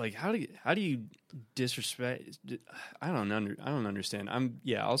 But like, how do you disrespect? I don't understand.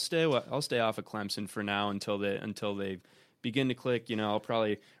 I'll stay off of Clemson for now until they begin to click. I'll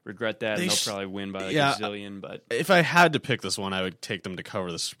probably regret that, and they'll probably win by a zillion. But if I had to pick this one, I would take them to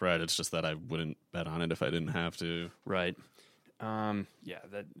cover the spread. It's just that I wouldn't bet on it if I didn't have to. Right.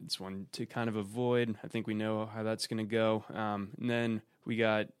 That's one to kind of avoid. I think we know how that's going to go. And then we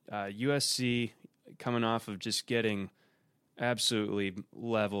got USC coming off of just getting absolutely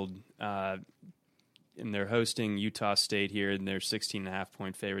leveled, and they're hosting Utah State here, and they're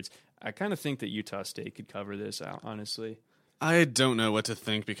 16.5-point favorites. I kind of think that Utah State could cover this out, honestly. I don't know what to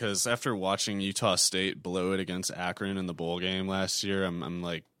think, because after watching Utah State blow it against Akron in the bowl game last year, I'm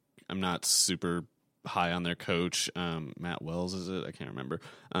not super high on their coach. Matt Wells, is it? I can't remember.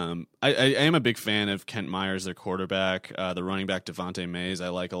 I am a big fan of Kent Myers, their quarterback. The running back Devontae Mays I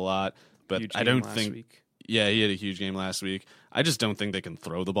like a lot, but I don't think. Yeah, he had a huge game last week. I just don't think they can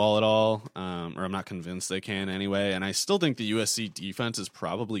throw the ball at all, or I'm not convinced they can anyway. And I still think the USC defense is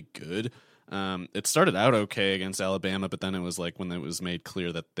probably good. It started out okay against Alabama, but then it was like when it was made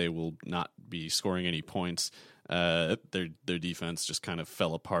clear that they will not be scoring any points, their defense just kind of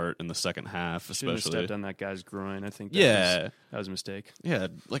fell apart in the second half. Especially shouldn't have stepped on that guy's groin. I think that was a mistake. Yeah,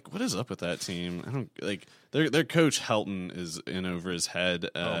 like what is up with that team? I don't like their coach Helton is in over his head.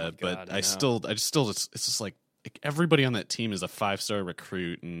 But it's just like everybody on that team is a 5-star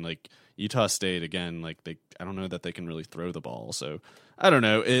recruit, and like Utah State again, I don't know that they can really throw the ball. So I don't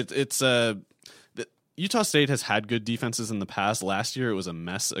know. Utah State has had good defenses in the past. Last year, it was a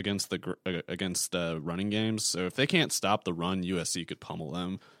mess against running games. So if they can't stop the run, USC could pummel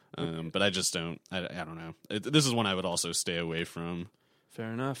them. But I just don't. I don't know. This is one I would also stay away from.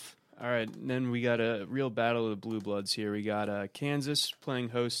 Fair enough. All right, then we got a real battle of the blue bloods here. We got Kansas playing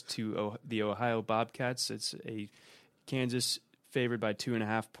host to the Ohio Bobcats. It's a Kansas favored by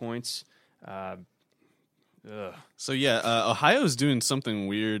 2.5 points. So Ohio's doing something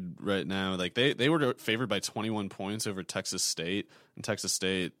weird right now. Like they were favored by 21 points over Texas State, and Texas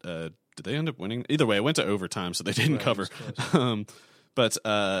State did they end up winning? Either way, it went to overtime, so they didn't cover.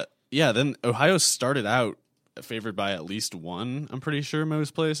 Then Ohio started out favored by at least one. I'm pretty sure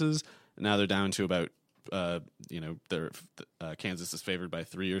most places. Now they're down to about Kansas is favored by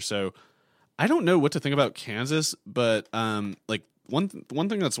 3 or so. I don't know what to think about Kansas, but one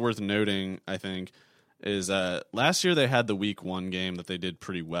thing that's worth noting, I think, is last year they had the week 1 game that they did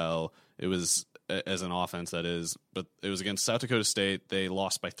pretty well. It was as an offense, that is, but it was against South Dakota State. They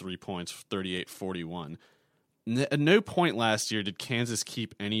lost by 3 points, 38-41. At no point last year did Kansas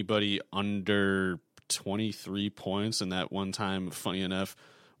keep anybody under 23 points, and that one time, funny enough,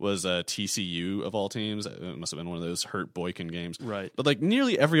 was TCU of all teams. It must have been one of those hurt Boykin games. Right. But like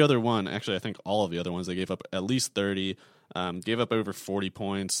nearly every other one, actually I think all of the other ones, they gave up at least 30, gave up over 40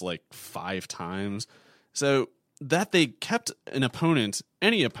 points like 5 times. So that they kept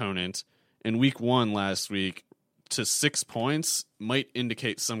any opponent in week 1 last week to 6 points might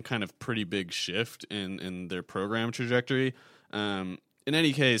indicate some kind of pretty big shift in their program trajectory. In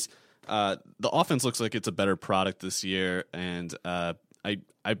any case, the offense looks like it's a better product this year, and I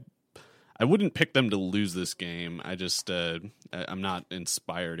wouldn't pick them to lose this game. I just I'm not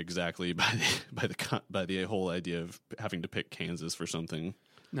inspired exactly by the whole idea of having to pick Kansas for something.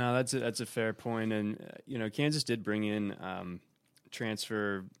 No, that's a fair point, and Kansas did bring in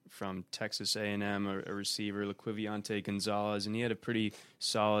transfer from Texas A&M, a receiver, Laquiviante Gonzalez, and he had a pretty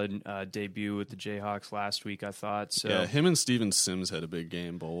solid debut with the Jayhawks last week, I thought. So yeah, him and Steven Sims had a big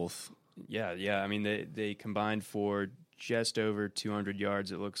game both. Yeah. I mean, they combined for just over 200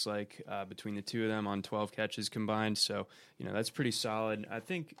 yards, it looks like, between the two of them on 12 catches combined. So, that's pretty solid. I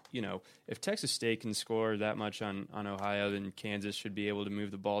think, if Texas State can score that much on Ohio, then Kansas should be able to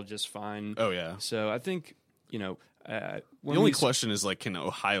move the ball just fine. Oh, yeah. So I think, the only question is, like, can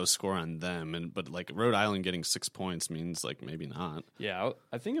Ohio score on them? But Rhode Island getting 6 points means, like, maybe not. Yeah,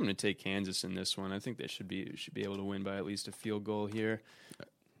 I think I'm going to take Kansas in this one. I think they should be able to win by at least a field goal here.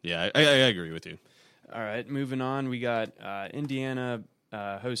 Yeah, I agree with you. All right, moving on. We got Indiana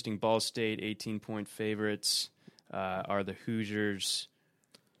hosting Ball State. 18-point favorites are the Hoosiers.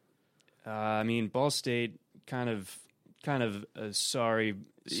 Ball State kind of a sorry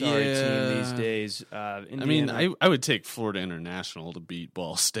team these days. Indiana, I would take Florida International to beat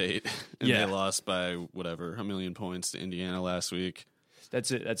Ball State, and they lost by a million points to Indiana last week.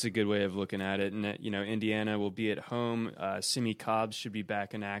 That's a good way of looking at it. And Indiana will be at home. Simi Cobbs should be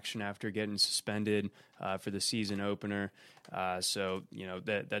back in action after getting suspended for the season opener. So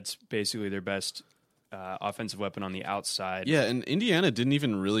that's basically their best offensive weapon on the outside. Yeah, and Indiana didn't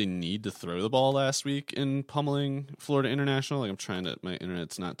even really need to throw the ball last week in pummeling Florida International. My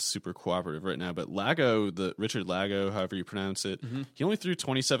internet's not super cooperative right now, but Richard Lago, however you pronounce it, he only threw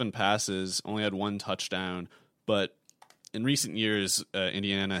 27 passes, only had 1 touchdown, but in recent years,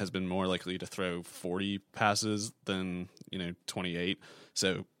 Indiana has been more likely to throw 40 passes than 28.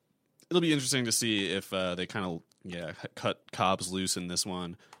 So it'll be interesting to see if they kind of cut Cobbs loose in this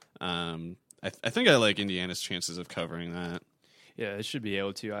one. I think I like Indiana's chances of covering that. Yeah, it should be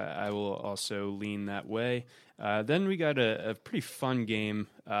able to. I will also lean that way. Then we got a pretty fun game.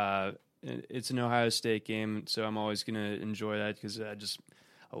 It's an Ohio State game, so I'm always going to enjoy that because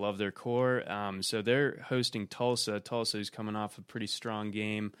I love their core. So they're hosting Tulsa. Tulsa is coming off a pretty strong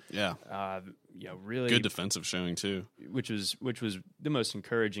game. Yeah. Really good defensive showing too. Which was the most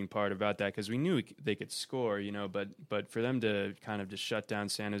encouraging part about that because we knew they could score, but for them to kind of just shut down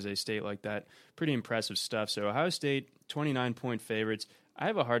San Jose State like that, pretty impressive stuff. So Ohio State, 29-point favorites. I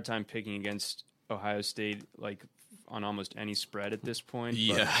have a hard time picking against Ohio State on almost any spread at this point.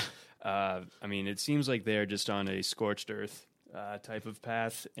 Yeah. But, it seems like they're just on a scorched earth type of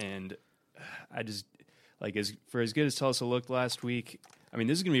path, and I just as good as Tulsa looked last week.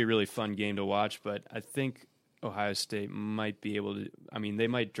 This is going to be a really fun game to watch, but I think Ohio State might be able to. They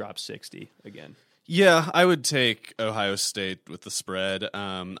might drop 60 again. Yeah, I would take Ohio State with the spread.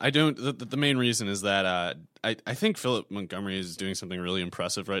 I don't. The main reason is that I think Philip Montgomery is doing something really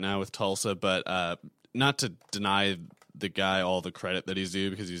impressive right now with Tulsa, but not to deny the guy all the credit that he's due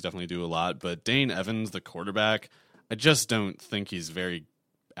because he's definitely due a lot. But Dane Evans, the quarterback, I just don't think he's very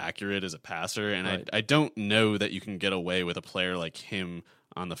accurate as a passer, and Right. I don't know that you can get away with a player like him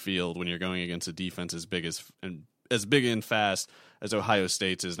on the field when you're going against a defense as big and fast as Ohio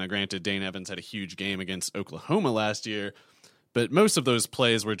State's is. Now, granted, Dane Evans had a huge game against Oklahoma last year, but most of those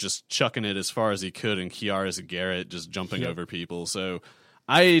plays were just chucking it as far as he could, and Kiaris Garrett just jumping over people. So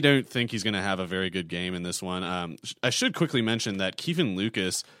I don't think he's going to have a very good game in this one. I should quickly mention that Kevin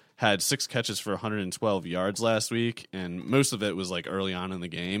Lucas had 6 catches for 112 yards last week, and most of it was like early on in the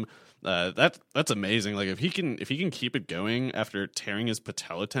game. That's amazing. Like if he can keep it going after tearing his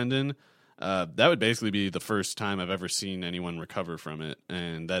patella tendon, that would basically be the first time I've ever seen anyone recover from it.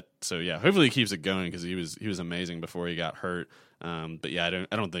 And hopefully he keeps it going because he was amazing before he got hurt. But yeah,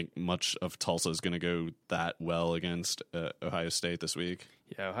 I don't think much of Tulsa is going to go that well against Ohio State this week.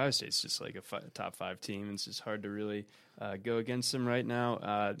 Yeah, Ohio State's just like a top 5 team. It's just hard to really go against them right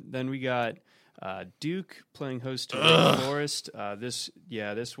now. Then we got Duke playing host to Wake Forest. This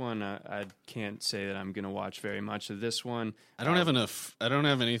one I can't say that I'm going to watch very much of this one. I don't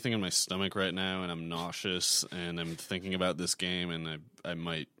have anything in my stomach right now, and I'm nauseous, and I'm thinking about this game, and I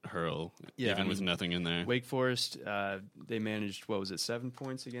might hurl with nothing in there. Wake Forest, they managed 7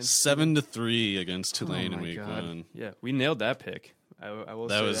 points against 7-3 against Tulane in week 1. Yeah, we nailed that pick. I will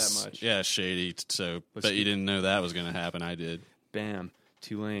say that much. Yeah, shady. So, but you didn't know that was going to happen. I did. Bam.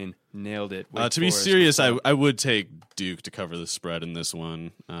 Tulane nailed it. To be serious, I would take Duke to cover the spread in this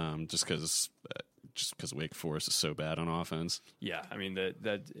one, just because Wake Forest is so bad on offense. Yeah, I mean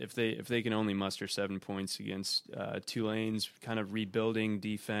that if they can only muster 7 points against Tulane's kind of rebuilding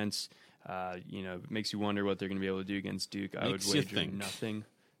defense, makes you wonder what they're going to be able to do against Duke. I would wager nothing.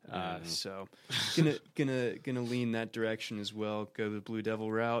 So gonna lean that direction as well. Go the Blue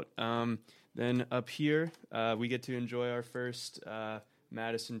Devil route. Then up here, we get to enjoy our first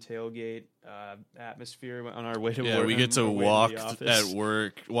Madison tailgate atmosphere on our way to work. Yeah, we get to walk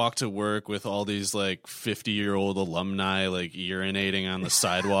to work with all these like 50-year-old alumni like urinating on the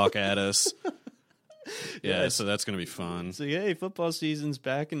sidewalk at us. Yeah, so that's going to be fun. So, yay, football season's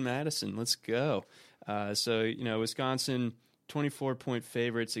back in Madison. Let's go. Wisconsin, 24-point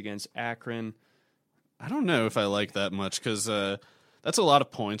favorites against Akron. I don't know if I like that much because that's a lot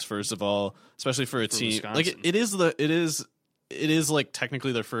of points, first of all, especially for a team. Wisconsin. Like, it is like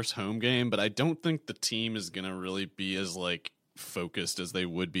technically their first home game, but I don't think the team is going to really be as like focused as they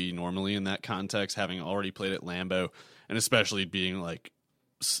would be normally in that context, having already played at Lambeau, and especially being like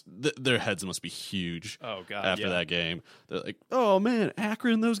their heads must be huge. Oh God! After that game, they're like, "Oh man,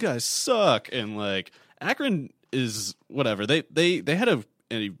 Akron, those guys suck," and like Akron is whatever. They had a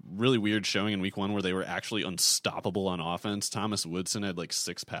really weird showing in week 1 where they were actually unstoppable on offense. Thomas Woodson had like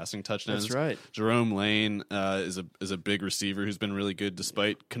 6 passing touchdowns. That's right. Jerome Lane is a big receiver who's been really good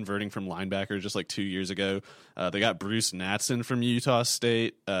despite converting from linebacker just like 2 years ago. They got Bruce Natson from Utah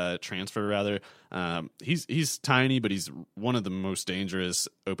State, transfer rather. He's tiny, but he's one of the most dangerous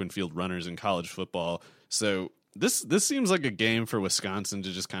open field runners in college football. So this seems like a game for Wisconsin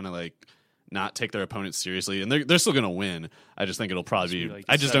to just kind of like not take their opponents seriously, and they're still going to win. I just think it'll probably be like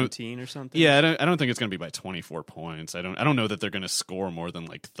I just 17 or something. Yeah, I don't think it's going to be by 24 points. I don't know that they're going to score more than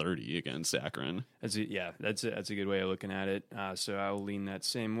like 30 against Akron. That's a good way of looking at it. So I will lean that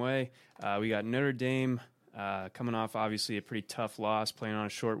same way. We got Notre Dame coming off obviously a pretty tough loss, playing on a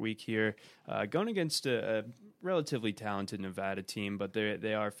short week here, going against a relatively talented Nevada team, but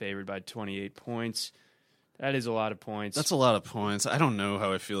they are favored by 28 points. That is a lot of points. That's a lot of points. I don't know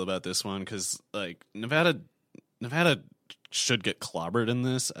how I feel about this one because like Nevada should get clobbered in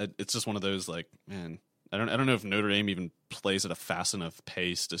this. It's just one of those like, man, I don't know if Notre Dame even plays at a fast enough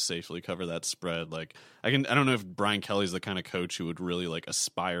pace to safely cover that spread. Like I don't know if Brian Kelly's the kind of coach who would really like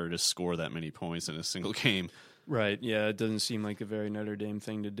aspire to score that many points in a single game. Right. Yeah, it doesn't seem like a very Notre Dame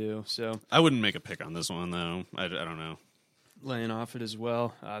thing to do. So I wouldn't make a pick on this one though. I don't know. Laying off it as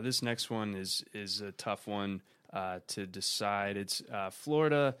well. This next one is a tough one to decide. It's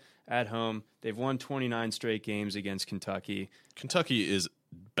Florida at home. They've won 29 straight games against Kentucky. Kentucky is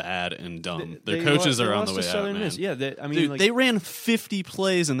bad and dumb. Their coaches are on the way out, man. Yeah, they ran 50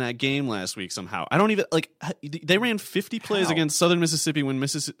 plays in that game last week somehow. I don't even like. They ran 50 plays against Southern Mississippi when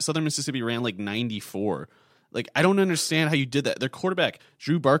Southern Mississippi ran like 94. Like, I don't understand how you did that. Their quarterback,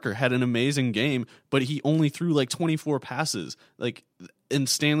 Drew Barker, had an amazing game, but he only threw like 24 passes. Like, and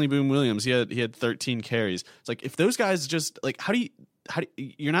Stanley Boone Williams, he had 13 carries. It's like, if those guys just like, how do you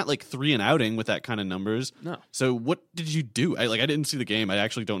you're not like 3 and outing with that kind of numbers. No. So what did you do? I didn't see the game. I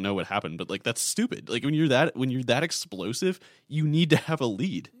actually don't know what happened, but like that's stupid. Like when you're that explosive, you need to have a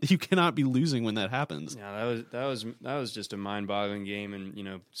lead. You cannot be losing when that happens. Yeah, that was just a mind-boggling game,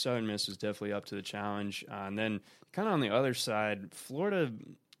 and Southern Miss was definitely up to the challenge. And then kind of on the other side, Florida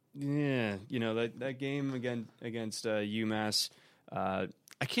Yeah, that game against UMass.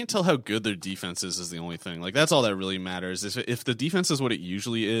 I can't tell how good their defense is the only thing. Like, that's all that really matters. If the defense is what it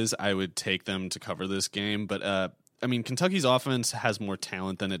usually is, I would take them to cover this game. But, I mean, Kentucky's offense has more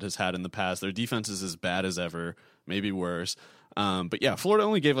talent than it has had in the past. Their defense is as bad as ever, maybe worse. But, yeah, Florida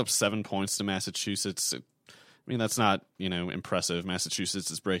only gave up 7 points to Massachusetts. I mean, that's not, impressive.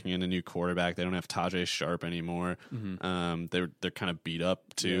 Massachusetts is breaking in a new quarterback. They don't have Tajay Sharp anymore. Mm-hmm. They're kind of beat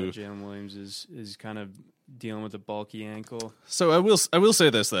up, too. Yeah, Jalen Williams is kind of dealing with a bulky ankle. So I will say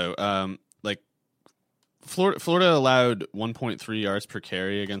this though, Florida allowed 1.3 yards per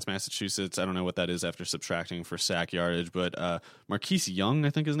carry against Massachusetts. I don't know what that is after subtracting for sack yardage, but Marquise Young,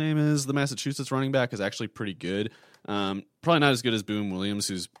 I think his name is, the Massachusetts running back, is actually pretty good. Probably not as good as Boone Williams,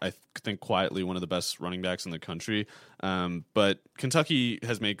 who's I think quietly one of the best running backs in the country. But Kentucky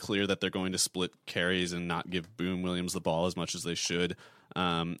has made clear that they're going to split carries and not give Boone Williams the ball as much as they should.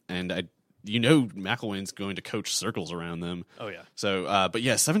 And McElwain's going to coach circles around them. Oh, yeah. So, but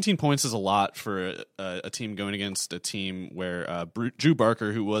yeah, 17 points is a lot for a team going against a team where Drew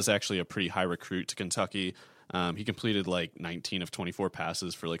Barker, who was actually a pretty high recruit to Kentucky, he completed like 19 of 24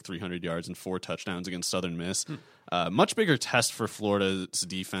 passes for like 300 yards and 4 touchdowns against Southern Miss. Much bigger test for Florida's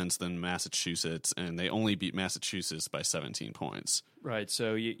defense than Massachusetts, and they only beat Massachusetts by 17 points. Right.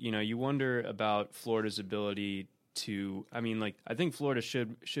 So, you wonder about Florida's ability I think Florida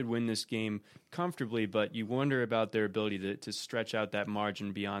should win this game comfortably, but you wonder about their ability to stretch out that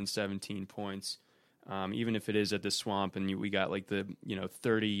margin beyond 17 points, even if it is at the Swamp, and we got like the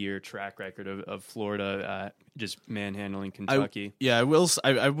 30-year track record of Florida just manhandling Kentucky. I will.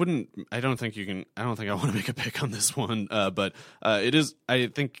 I wouldn't. I don't think I want to make a pick on this one, but it is. I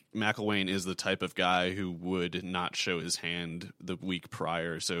think McElwain is the type of guy who would not show his hand the week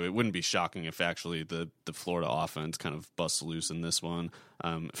prior, so it wouldn't be shocking if actually the Florida offense kind of busts loose in this one.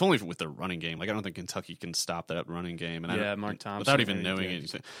 If only with their running game. Like, I don't think Kentucky can stop that running game. And Mark Thompson without even knowing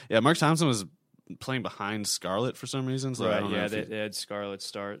anything. Yeah, Mark Thompson was playing behind Scarlett for some reason. So right, I don't know they had Scarlett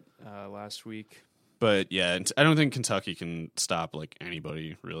start last week. But yeah, I don't think Kentucky can stop like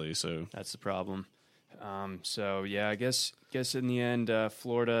anybody really. So that's the problem. So yeah, I guess in the end,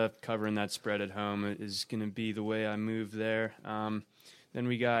 Florida covering that spread at home is going to be the way I move there. Then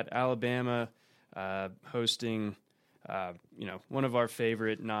we got Alabama hosting, one of our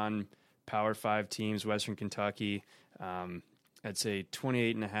favorite non-Power 5 teams, Western Kentucky. I'd say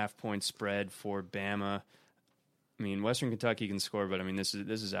 28.5 point spread for Bama. I mean, Western Kentucky can score, but I mean, this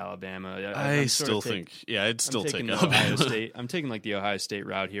is Alabama. I'd still take Alabama. Ohio State. I'm taking like the Ohio State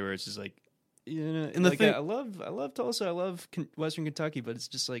route here, where it's just like, I love Tulsa, I love Western Kentucky, but it's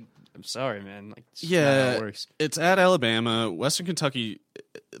just like, I'm sorry, man. Like, it's not how it works. It's at Alabama. Western Kentucky,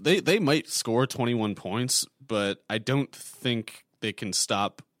 they might score 21 points, but I don't think they can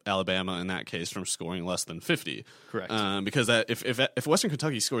stop Alabama in that case from scoring less than 50. Correct. Because if Western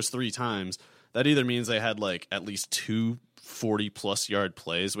Kentucky scores 3 times, that either means they had like at least 2 40-plus yard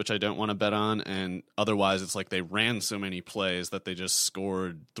plays, which I don't want to bet on, and otherwise it's like they ran so many plays that they just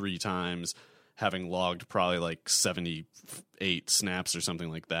scored 3 times, having logged probably like 78 snaps or something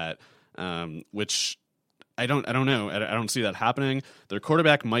like that, which I don't know. I don't see that happening. Their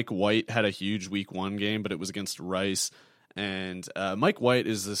quarterback, Mike White, had a huge Week 1 game, but it was against Rice. And Mike White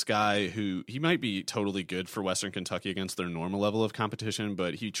is this guy who he might be totally good for Western Kentucky against their normal level of competition,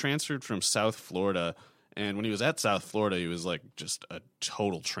 but he transferred from South Florida. And when he was at South Florida, he was like just a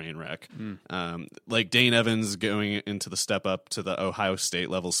total train wreck. Like Dane Evans going into the step up to the Ohio State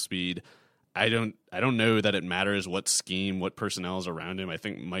level speed. I don't know that it matters what scheme, what personnel is around him. I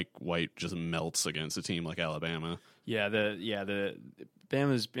think Mike White just melts against a team like Alabama. Yeah, the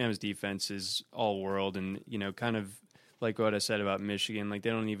Bama's defense is all world, and kind of like what I said about Michigan, like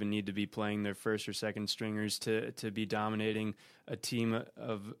they don't even need to be playing their first or second stringers to be dominating a team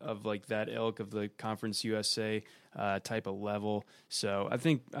of like that ilk of the Conference USA type of level. So I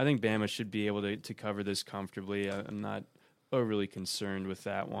think Bama should be able to cover this comfortably. I'm not overly concerned with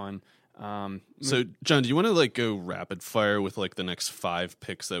that one. So John, do you want to like go rapid fire with like the next 5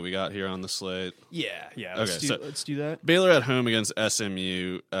 picks that we got here on the slate? Yeah. Okay, Let's do that. Baylor at home against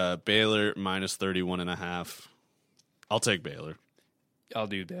SMU. Baylor minus 31.5. I'll take Baylor. I'll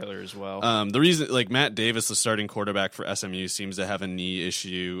do Baylor as well. The reason, like Matt Davis, the starting quarterback for SMU, seems to have a knee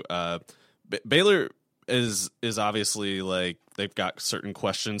issue. Baylor is obviously like they've got certain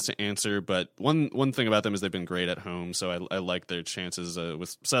questions to answer, but one thing about them is they've been great at home, so I like their chances.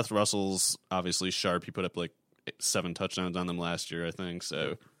 With Seth Russell's obviously sharp, he put up like 7 touchdowns on them last year, I think.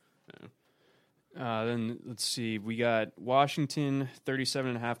 So. Yeah. Then let's see, we got Washington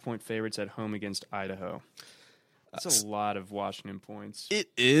 37.5 point favorites at home against Idaho. That's a lot of Washington points. It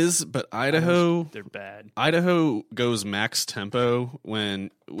is, but Idaho, they're bad. Idaho goes max tempo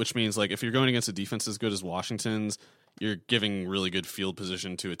which means like if you're going against a defense as good as Washington's, you're giving really good field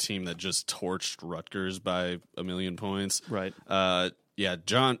position to a team that just torched Rutgers by 1,000,000 points. Right. Yeah,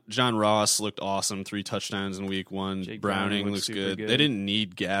 John Ross looked awesome. 3 touchdowns in week 1. Jake Browning Browning looks good. They didn't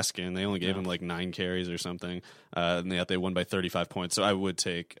need Gaskin. They only gave him like 9 carries or something. And they won by 35 points. So I would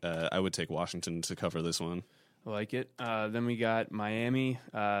take Washington to cover this one. I like it. Then we got Miami,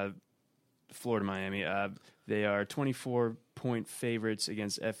 Florida Miami. They are 24-point favorites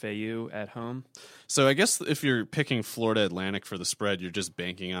against FAU at home. So I guess if you're picking Florida Atlantic for the spread, you're just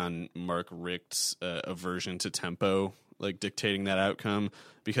banking on Mark Richt's aversion to tempo, like dictating that outcome,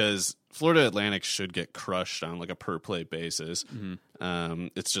 because Florida Atlantic should get crushed on like a per play basis. Mm-hmm.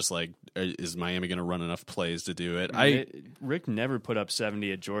 It's just like, is Miami going to run enough plays to do it? Richt never put up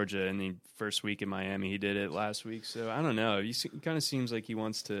 70 at Georgia in the first week in Miami. He did it last week, so I don't know. He kind of seems like he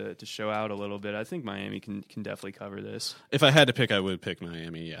wants to show out a little bit. I think Miami can definitely cover this. If I had to pick, I would pick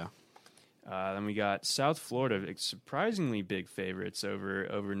Miami. Yeah. Then we got South Florida, surprisingly big favorites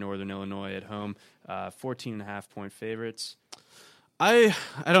over Northern Illinois at home, 14.5-point favorites. I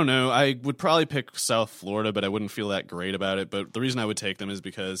don't know. I would probably pick South Florida, but I wouldn't feel that great about it. But the reason I would take them is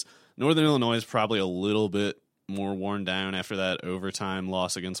because Northern Illinois is probably a little bit more worn down after that overtime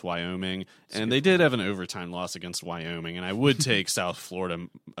loss against Wyoming. And they did have an overtime loss against Wyoming. And I would take South Florida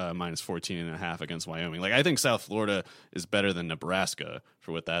minus 14.5 against Wyoming. Like, I think South Florida is better than Nebraska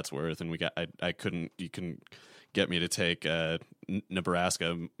for what that's worth. And you couldn't get me to take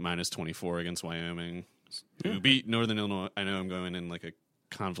Nebraska minus 24 against Wyoming. Who beat Northern Illinois? I know I'm going in like a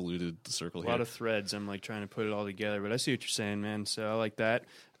convoluted circle here. A lot of threads. I'm like trying to put it all together, but I see what you're saying, man. So I like that.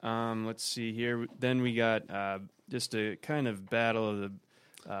 Let's see here. Then we got just a kind of battle of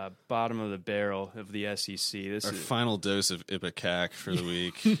the bottom of the barrel of the SEC. This Our is final dose of Ipecac for the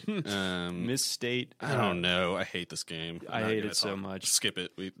week. Miss State. I don't know. I hate this game. I hate it so much. Skip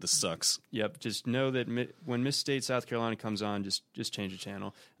it. This sucks. Yep. Just know that when Miss State, South Carolina comes on, just change the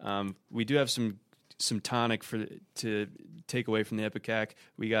channel. We do have some tonic to take away from the Ipecac.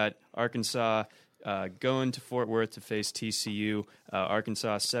 We got Arkansas going to Fort Worth to face TCU.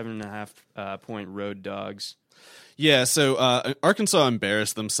 Arkansas 7.5-point road dogs. Yeah, so Arkansas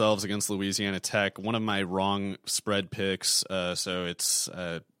embarrassed themselves against Louisiana Tech. One of my wrong spread picks, so it's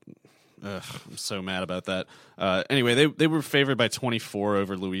I'm so mad about that. Anyway, they were favored by 24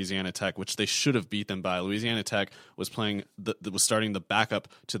 over Louisiana Tech, which they should have beat them by. Louisiana Tech was starting the backup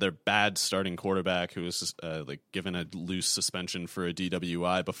to their bad starting quarterback, who was given a loose suspension for a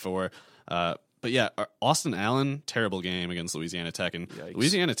DWI before. But yeah, Austin Allen, terrible game against Louisiana Tech, and Yikes.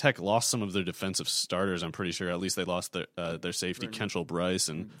 Louisiana Tech lost some of their defensive starters. I'm pretty sure. At least they lost their safety, Kentrell Bryce,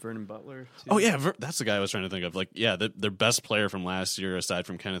 and Vernon Butler. Too. Oh yeah, that's the guy I was trying to think of. Like, yeah, their best player from last year, aside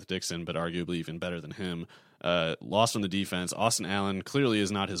from Kenneth Dixon, but arguably even better than him, lost on the defense. Austin Allen clearly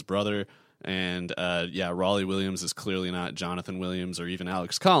is not his brother, and Raleigh Williams is clearly not Jonathan Williams or even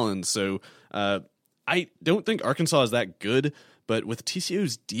Alex Collins. So I don't think Arkansas is that good. But with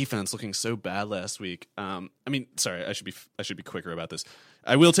TCU's defense looking so bad last week, I should be quicker about this.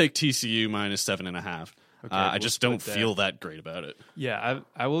 I will take TCU minus 7.5. Okay, I just don't feel that great about it. Yeah,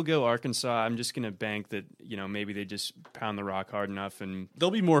 I will go Arkansas. I'm just going to bank that, maybe they just pound the rock hard enough, and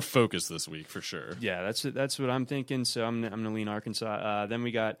they'll be more focused this week for sure. Yeah, that's what I'm thinking. So I'm going to lean Arkansas. Then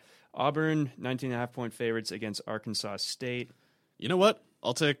we got Auburn, 19.5-point favorites against Arkansas State. You know what?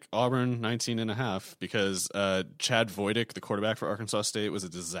 I'll take Auburn 19.5 because Chad Voidick, the quarterback for Arkansas State, was a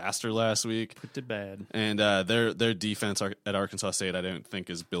disaster last week. Put to bed. And their defense at Arkansas State, I don't think,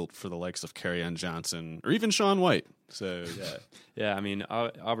 is built for the likes of Kerryon Johnson or even Sean White. So yeah, yeah. I mean,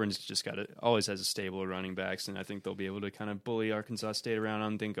 Auburn's just always has a stable of running backs, and I think they'll be able to kind of bully Arkansas State around. I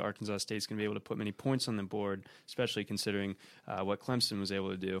don't think Arkansas State's going to be able to put many points on the board, especially considering what Clemson was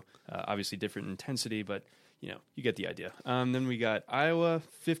able to do. Obviously, different intensity, but. You get the idea. Then we got Iowa,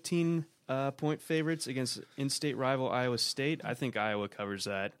 15-point favorites against in-state rival Iowa State. I think Iowa covers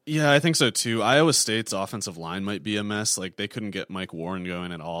that. Yeah, I think so too. Iowa State's offensive line might be a mess. Like, they couldn't get Mike Warren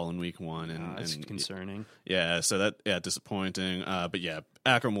going at all in week 1. And that's concerning. Yeah, so disappointing. But yeah,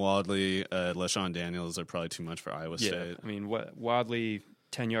 Akram Wadley, LaShawn Daniels are probably too much for Iowa State. I mean, Wadley,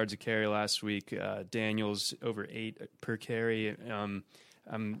 10 yards a carry last week. Daniels, over 8 per carry.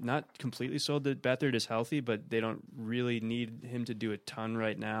 I'm not completely sold that Beathard is healthy, but they don't really need him to do a ton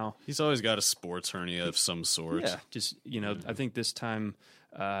right now. He's always got a sports hernia of some sort. Yeah, just I think this time,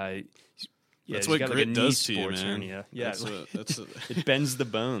 that's what got grit like a does knee to you, sports man. hernia. Yeah, that's it bends the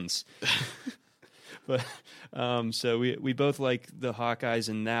bones. But so we both like the Hawkeyes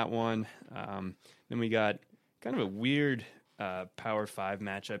in that one. Then we got kind of a weird Power 5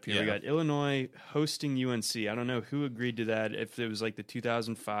 matchup here. Yeah. We got Illinois hosting UNC. I don't know who agreed to that, if it was like the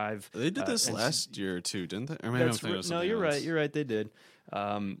 2005. They did this last year too, didn't they? I mean, I don't That's think it was no, something you're else. right. You're right. They did.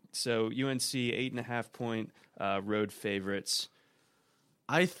 So UNC 8.5 point road favorites.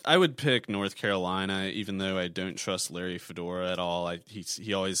 I would pick North Carolina, even though I don't trust Larry Fedora at all.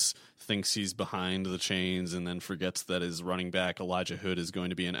 He always thinks he's behind the chains and then forgets that his running back Elijah Hood is going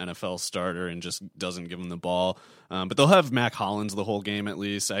to be an NFL starter and just doesn't give him the ball. But they'll have Mac Hollins the whole game at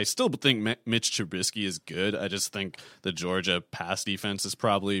least. I still think Mitch Trubisky is good. I just think the Georgia pass defense is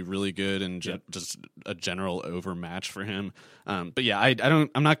probably really good and just a general overmatch for him. But yeah,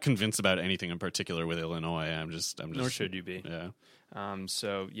 I'm not convinced about anything in particular with Illinois. I'm just. Nor should you be. Yeah.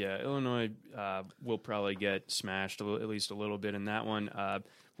 So yeah, Illinois will probably get smashed at least a little bit in that one.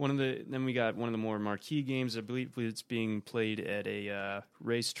 Then we got one of the more marquee games. I believe it's being played at a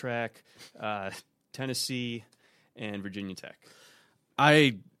racetrack. Tennessee and Virginia Tech.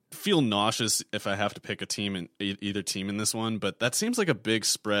 I feel nauseous if I have to pick a team in either team in this one, but that seems like a big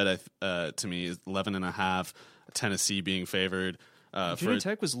spread to me. 11.5. Tennessee being favored. Virginia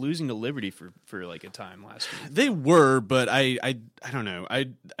Tech was losing to Liberty for like a time last year. They were, but I don't know. I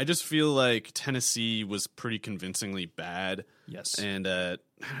just feel like Tennessee was pretty convincingly bad. Yes. And I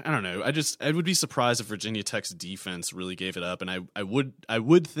don't know. I would be surprised if Virginia Tech's defense really gave it up. And I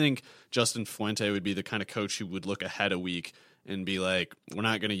would think Justin Fuente would be the kind of coach who would look ahead a week and be like, we're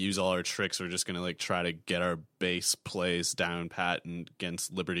not going to use all our tricks. We're just going to like try to get our base plays down pat and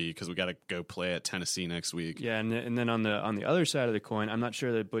against Liberty because we got to go play at Tennessee next week. Yeah, and then on the other side of the coin, I'm not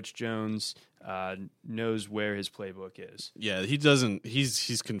sure that Butch Jones knows where his playbook is. Yeah, he doesn't.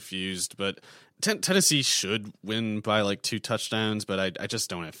 He's confused, but Tennessee should win by like 2 touchdowns, but I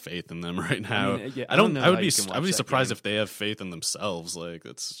just don't have faith in them right now. I would be surprised if they have faith in themselves. Like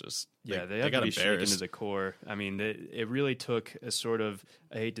that's just they got to be shaken embarrassed to the core. I mean, it really took a sort of,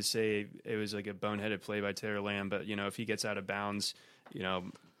 I hate to say it was like a boneheaded play by Taylor Lamb, but if he gets out of bounds,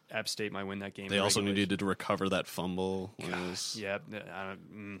 App State might win that game. They also needed to recover that fumble. Yeah,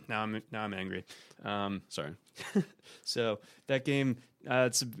 now I'm angry. Sorry. So that game, I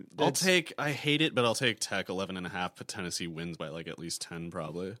hate it, but I'll take Tech 11.5. But Tennessee wins by like at least 10,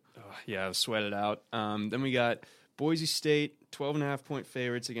 probably. Yeah, sweat it out. Then we got Boise State, 12.5 point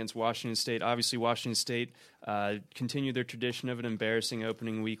favorites against Washington State. Obviously, Washington State continued their tradition of an embarrassing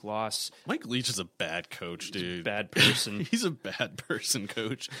opening week loss. Mike Leach is a bad coach, dude. He's a bad person. He's a bad person,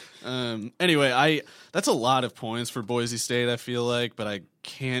 coach. Anyway, that's a lot of points for Boise State, I feel like, but I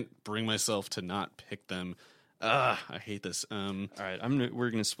can't bring myself to not pick them. I hate this. All right,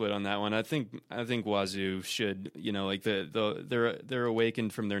 we're gonna split on that one. I think Wazoo should, they're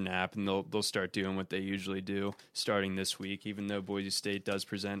awakened from their nap and they'll start doing what they usually do starting this week. Even though Boise State does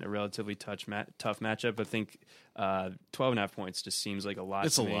present a relatively tough matchup, I think 12.5 points just seems like a lot.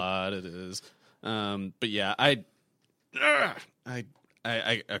 It's to a me. lot. It is. But yeah, I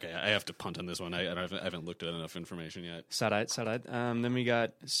have to punt on this one. I haven't looked at enough information yet. Sadat. Then we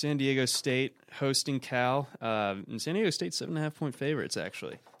got San Diego State hosting Cal. And San Diego State 7.5 point favorites,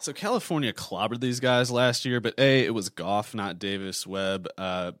 actually. So California clobbered these guys last year, but A, it was Goff, not Davis Webb.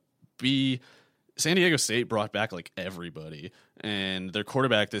 B, San Diego State brought back like everybody. And their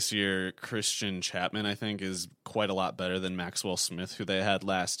quarterback this year, Christian Chapman, I think, is quite a lot better than Maxwell Smith, who they had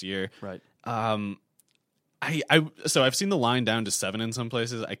last year. Right. So I've seen the line down to 7 in some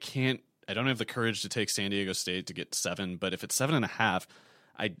places. I don't have the courage to take San Diego State to get 7, but if it's 7.5,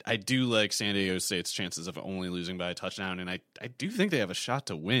 I do like San Diego State's chances of only losing by a touchdown, and I do think they have a shot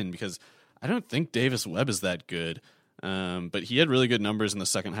to win because I don't think Davis Webb is that good. But he had really good numbers in the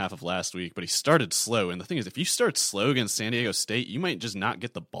second half of last week, but he started slow. And the thing is, if you start slow against San Diego State, you might just not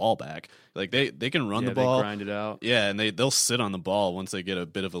get the ball back. Like they can run the ball. They grind it out. Yeah, and they'll sit on the ball once they get a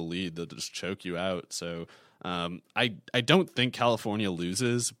bit of a lead. They'll just choke you out. So I don't think California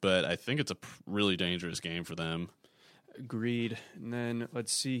loses, but I think it's a really dangerous game for them. Agreed. And then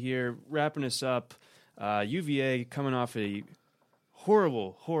let's see here, wrapping us up, UVA coming off a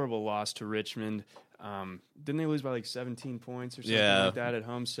horrible loss to Richmond. Didn't they lose by like 17 points or something like that at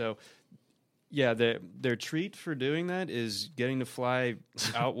home? So, yeah, their treat for doing that is getting to fly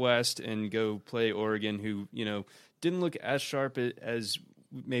out west and go play Oregon, who, didn't look as sharp as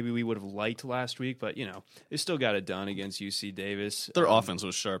maybe we would have liked last week, but, they still got it done against UC Davis. Their offense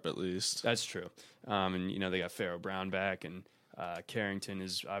was sharp, at least. That's true. And, they got Pharaoh Brown back, and Carrington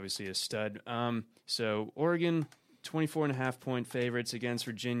is obviously a stud. So, Oregon, 24.5 point favorites against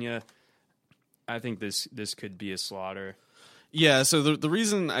Virginia. I think this could be a slaughter. Yeah, so the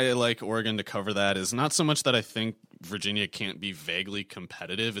reason I like Oregon to cover that is not so much that I think Virginia can't be vaguely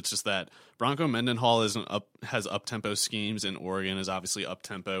competitive. It's just that Bronco Mendenhall has up-tempo schemes, and Oregon is obviously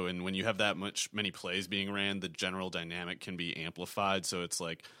up-tempo. And when you have that many plays being ran, the general dynamic can be amplified. So it's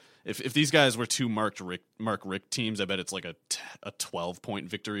like if these guys were two Mark Richt teams, I bet it's like a 12-point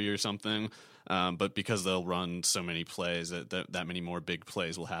victory or something. But because they'll run so many plays, that many more big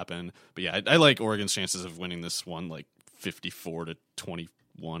plays will happen. But yeah, I like Oregon's chances of winning this one like 54-21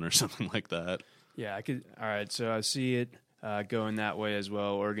 or something like that. Yeah, I could. All right, so I see it going that way as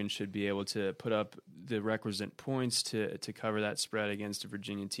well. Oregon should be able to put up the requisite points to cover that spread against a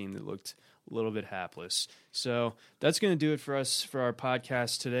Virginia team that looked a little bit hapless. So that's going to do it for us for our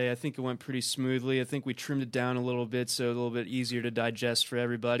podcast today. I think it went pretty smoothly. I think we trimmed it down a little bit, so a little bit easier to digest for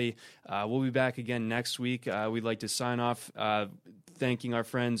everybody. We'll be back again next week. We'd like to sign off thanking our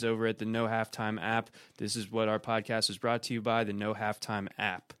friends over at the No Halftime app. This is what our podcast is brought to you by, the No Halftime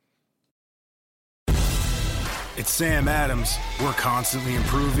app. It's Sam Adams. We're constantly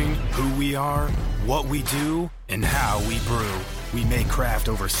improving who we are, what we do, and how we brew. We may craft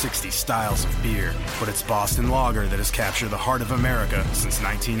over 60 styles of beer, but it's Boston Lager that has captured the heart of America since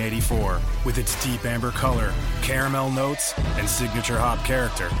 1984. With its deep amber color, caramel notes, and signature hop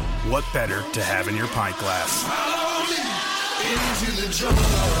character, what better to have in your pint glass? Into the jungle.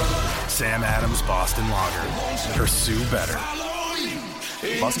 Sam Adams Boston Lager. Pursue better.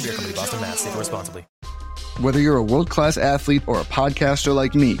 Boston Beer Company, Boston, Mass. Save responsibly. Whether you're a world-class athlete or a podcaster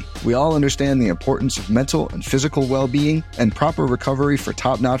like me, we all understand the importance of mental and physical well-being and proper recovery for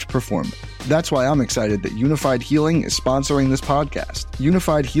top-notch performance. That's why I'm excited that Unified Healing is sponsoring this podcast.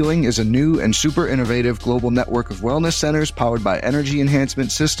 Unified Healing is a new and super innovative global network of wellness centers powered by Energy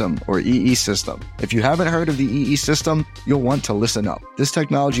Enhancement System, or EE System. If you haven't heard of the EE System, you'll want to listen up. This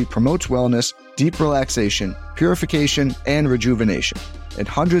technology promotes wellness, deep relaxation, purification, and rejuvenation. At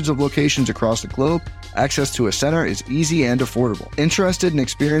hundreds of locations across the globe, access to a center is easy and affordable. Interested in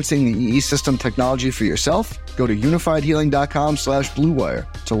experiencing the EE System technology for yourself? Go to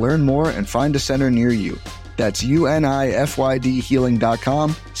unifiedhealing.com/bluewire to learn more and find a center near you. That's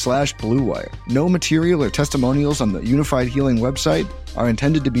unifydhealing.com/bluewire. No material or testimonials on the Unified Healing website are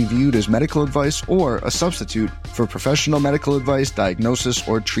intended to be viewed as medical advice or a substitute for professional medical advice, diagnosis,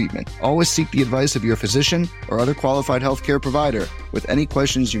 or treatment. Always seek the advice of your physician or other qualified healthcare provider with any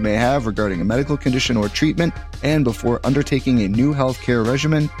questions you may have regarding a medical condition or treatment and before undertaking a new healthcare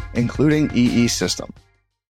regimen, including EE System.